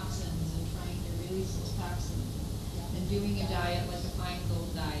toxins and trying to release those toxins and doing a diet like a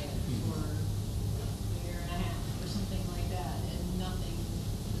Feingold diet for a year and a half or something like that, and nothing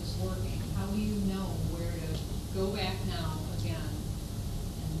is working. How do you know where to go back now again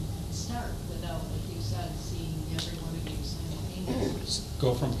and start without, like you said, seeing every one of you simultaneously?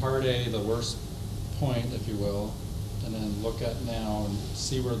 Go from part A, the worst point, if you will, and then look at now and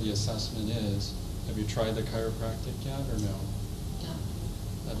see where the assessment is. Have you tried the chiropractic yet or no? No.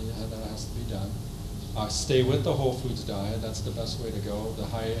 That has to be done. Stay with the whole foods diet. That's the best way to go. The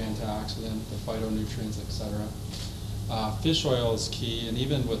high antioxidant, the phytonutrients, etc. Fish oil is key, and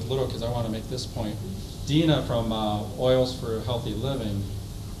even with little, because I want to make this point, Dina from Oils for Healthy Living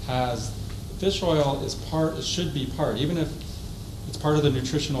has fish oil is part. It should be part, even if it's part of the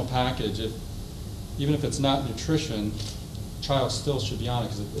nutritional package. Even if it's not nutrition, child still should be on it,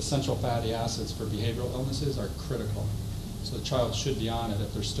 because essential fatty acids for behavioral illnesses are critical. So the child should be on it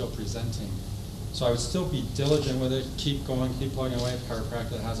if they're still presenting. So I would still be diligent with it, keep going, keep plugging away.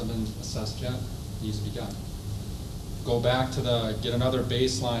 Chiropractic that hasn't been assessed yet needs to be done. Go back to get another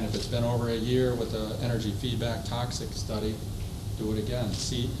baseline. If it's been over a year with the energy feedback toxic study, do it again.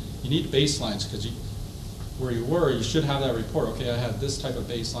 See, you need baselines, because where you were, you should have that report. Okay, I had this type of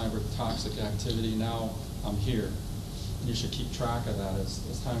baseline with toxic activity, now I'm here. You should keep track of that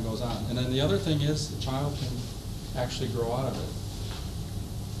as time goes on. And then the other thing is the child can actually grow out of it.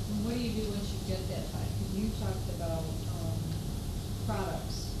 And what do you do once you get that high? Because you talked about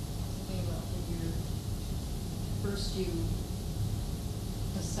products. Something about when you're first you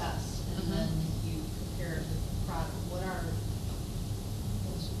assess and then you compare it with the product. What are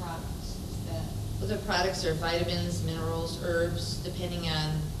those products? Is that Well, the products are vitamins, minerals, herbs, depending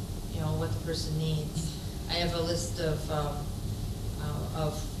on what the person needs. I have a list of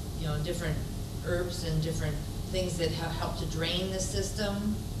different herbs and different things that help to drain the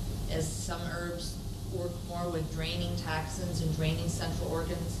system, as some herbs work more with draining toxins and draining central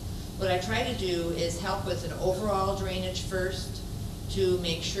organs. What I try to do is help with an overall drainage first to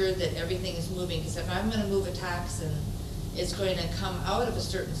make sure that everything is moving, because if I'm going to move a toxin, it's going to come out of a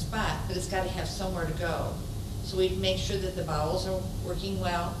certain spot, but it's got to have somewhere to go. So we make sure that the bowels are working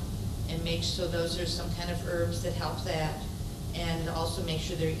well, and make so those are some kind of herbs that help that, and also make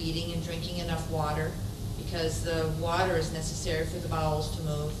sure they're eating and drinking enough water, because the water is necessary for the bowels to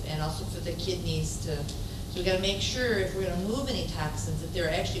move and also for the kidneys to. So we've got to make sure if we're going to move any toxins that they're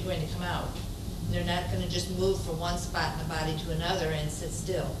actually going to come out. They're not going to just move from one spot in the body to another and sit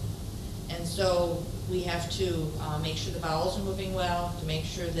still. And so we have to make sure the bowels are moving well, to make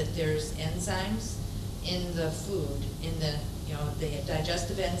sure that there's enzymes in the food, in the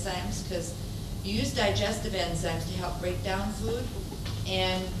digestive enzymes, because you use digestive enzymes to help break down food,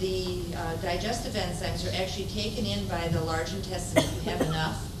 and the digestive enzymes are actually taken in by the large intestine. If you have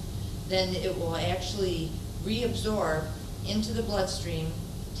enough, then it will actually reabsorb into the bloodstream,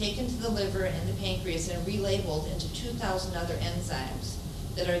 taken to the liver and the pancreas, and relabeled into 2,000 other enzymes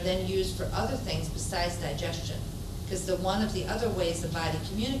that are then used for other things besides digestion. Because one of the other ways the body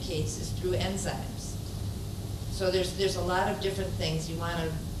communicates is through enzymes. So there's a lot of different things. You want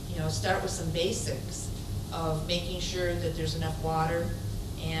to start with some basics of making sure that there's enough water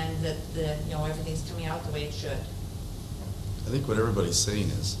and that everything's coming out the way it should. I think what everybody's saying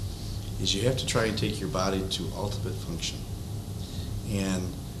is you have to try and take your body to ultimate function.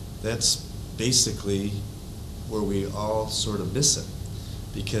 And that's basically where we all sort of miss it,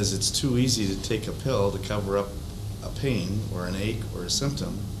 because it's too easy to take a pill to cover up a pain or an ache or a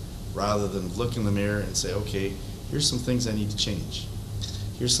symptom, rather than look in the mirror and say, okay, here's some things I need to change.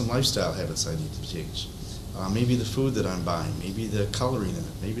 Here's some lifestyle habits I need to change. Maybe the food that I'm buying, maybe the coloring in it,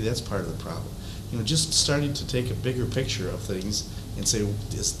 maybe that's part of the problem. Just starting to take a bigger picture of things and say,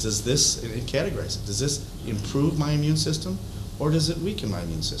 does this, and categorize it, does this improve my immune system, or does it weaken my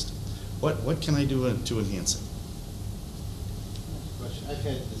immune system? What can I do to enhance it? Question. I've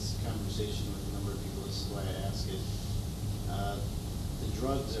had this conversation with a number of people. This is why I ask it. The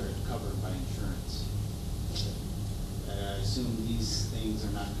drugs are covered by insurance. I assume these things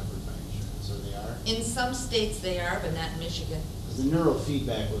are not covered by insurance, or they are? In some states they are, but not in Michigan. Because the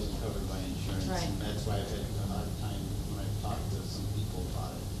neurofeedback wasn't covered by insurance, Right. and that's why I've had a hard time when I've talked to some people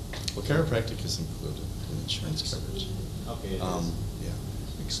about it. Well, chiropractic is included in insurance coverage. Okay, it is.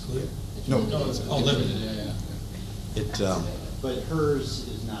 Yeah. Excluded? No. It's limited, yeah. It, but hers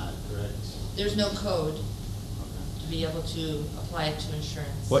is not, correct? There's no code to be able to apply it to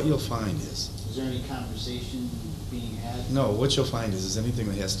insurance. what you'll find is, there any conversation being had? no, what you'll find is anything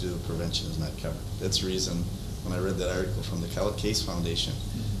that has to do with prevention is not covered. That's the reason when I read that article from the Case Foundation,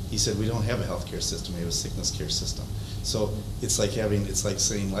 He said, we don't have a healthcare system, we have a sickness care system. So it's like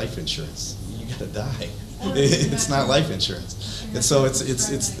saying life insurance. You gotta die. It's not life insurance. And so it's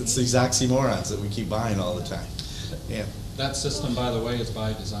these oxymorons that we keep buying all the time. Yeah. That system, by the way, is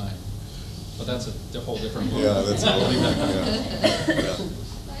by design. But that's a whole different book. Yeah, that's a whole different yeah. yeah.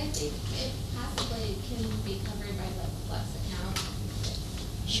 But I think it possibly can be covered by the Flex account.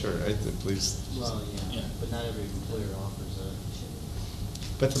 Sure, I believe. Well, yeah, but not every employer offers that.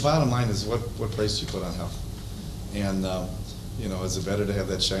 But the bottom line is what price do you put on health? And you know, is it better to have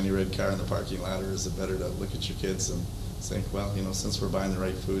that shiny red car in the parking lot, or is it better to look at your kids and think, well, you know, since we're buying the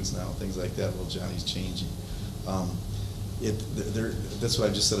right foods now, things like that, well, Johnny's changing. That's what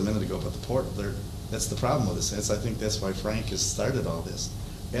I just said a minute ago about the port. That's the problem with this. I think that's why Frank has started all this.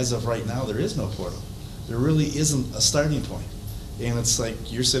 As of right now, there is no portal. There really isn't a starting point. And it's like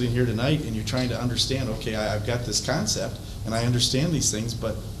you're sitting here tonight and you're trying to understand, okay, I've got this concept and I understand these things,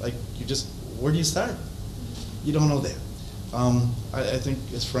 but like where do you start? You don't know that. I think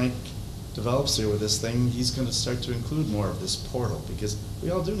as Frank develops here with this thing, he's going to start to include more of this portal, because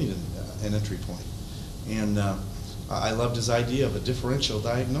we all do need an entry point. And I loved his idea of a differential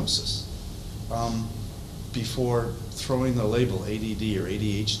diagnosis before throwing the label ADD or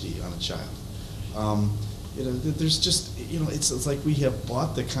ADHD on a child. You know, there's just, you know, it's like we have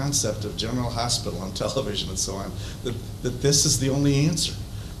bought the concept of General Hospital on television and so on, that this is the only answer.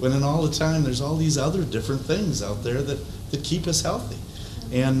 When in all the time there's all these other different things out there that keep us healthy.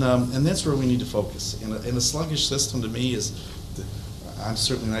 And that's where we need to focus. And a sluggish system to me is, I'm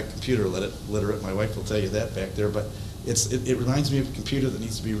certainly not computer literate, my wife will tell you that back there, but it reminds me of a computer that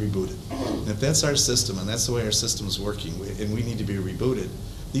needs to be rebooted. And if that's our system, and that's the way our system is working, and we need to be rebooted,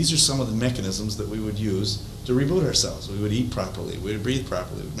 these are some of the mechanisms that we would use to reboot ourselves. We would eat properly, we would breathe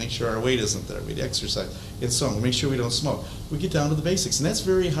properly, we'd make sure our weight isn't there, we'd exercise, and so on. We make sure we don't smoke. We get down to the basics, and that's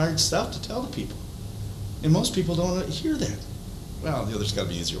very hard stuff to tell to people. And most people don't hear that. Well, you know, there's got to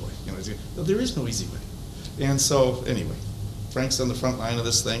be an easier way. You know, there is no easy way. And so, anyway, Frank's on the front line of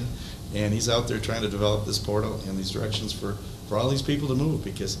this thing, and he's out there trying to develop this portal and these directions for all these people to move,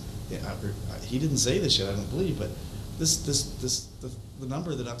 because he didn't say this yet, I don't believe, but the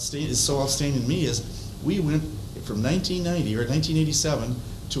number that is so outstanding to me is we went from 1990 or 1987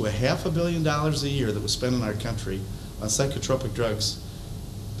 to $500 million a year that was spent in our country on psychotropic drugs,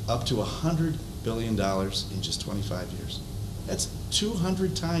 up to $100 billion in just 25 years. That's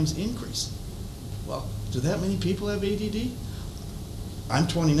 200 times increase. Well, do that many people have ADD? I'm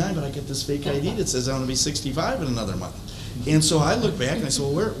 29, but I get this fake ID that says I'm going to be 65 in another month. And so I look back and I say,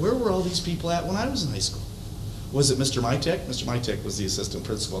 well, where were all these people at when I was in high school? Was it Mr. Mytek? Mr. Mytek was the assistant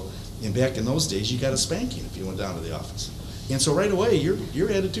principal. And back in those days, you got a spanking if you went down to the office. And so right away, your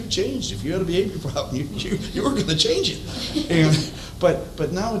attitude changed. If you had a behavior problem, you were going to change it. And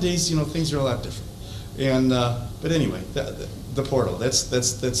but nowadays, you know, things are a lot different. And but anyway, the portal.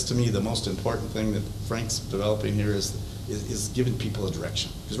 That's to me the most important thing that Frank's developing here is giving people a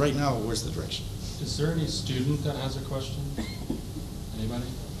direction. Because right now, where's the direction? Is there any student that has a question? Anybody?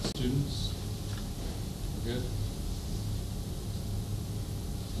 Students? We're good?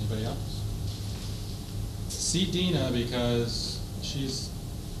 Anybody else? See Dina, because she's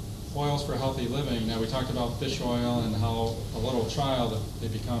Oils for Healthy Living. Now, we talked about fish oil and how a little child, if they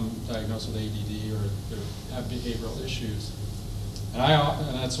become diagnosed with ADD or they have behavioral issues. And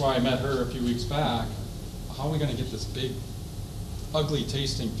that's why I met her a few weeks back. How are we going to get this big, ugly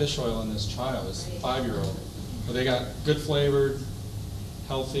tasting fish oil in this child, this 5-year-old? Well, they got good flavored,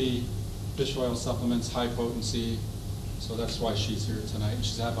 healthy fish oil supplements, high potency. So that's why she's here tonight.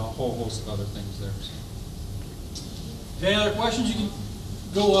 She's had a whole host of other things there. Any other questions? You can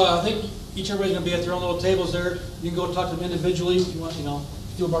go, I think everybody's going to be at their own little tables there. You can go talk to them individually if you want, you know,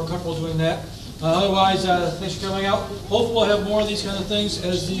 feel more comfortable doing that. Otherwise, thanks for coming out. Hopefully we'll have more of these kind of things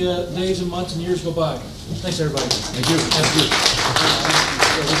as the days and months and years go by. Thanks, everybody. Thank you. Thank you.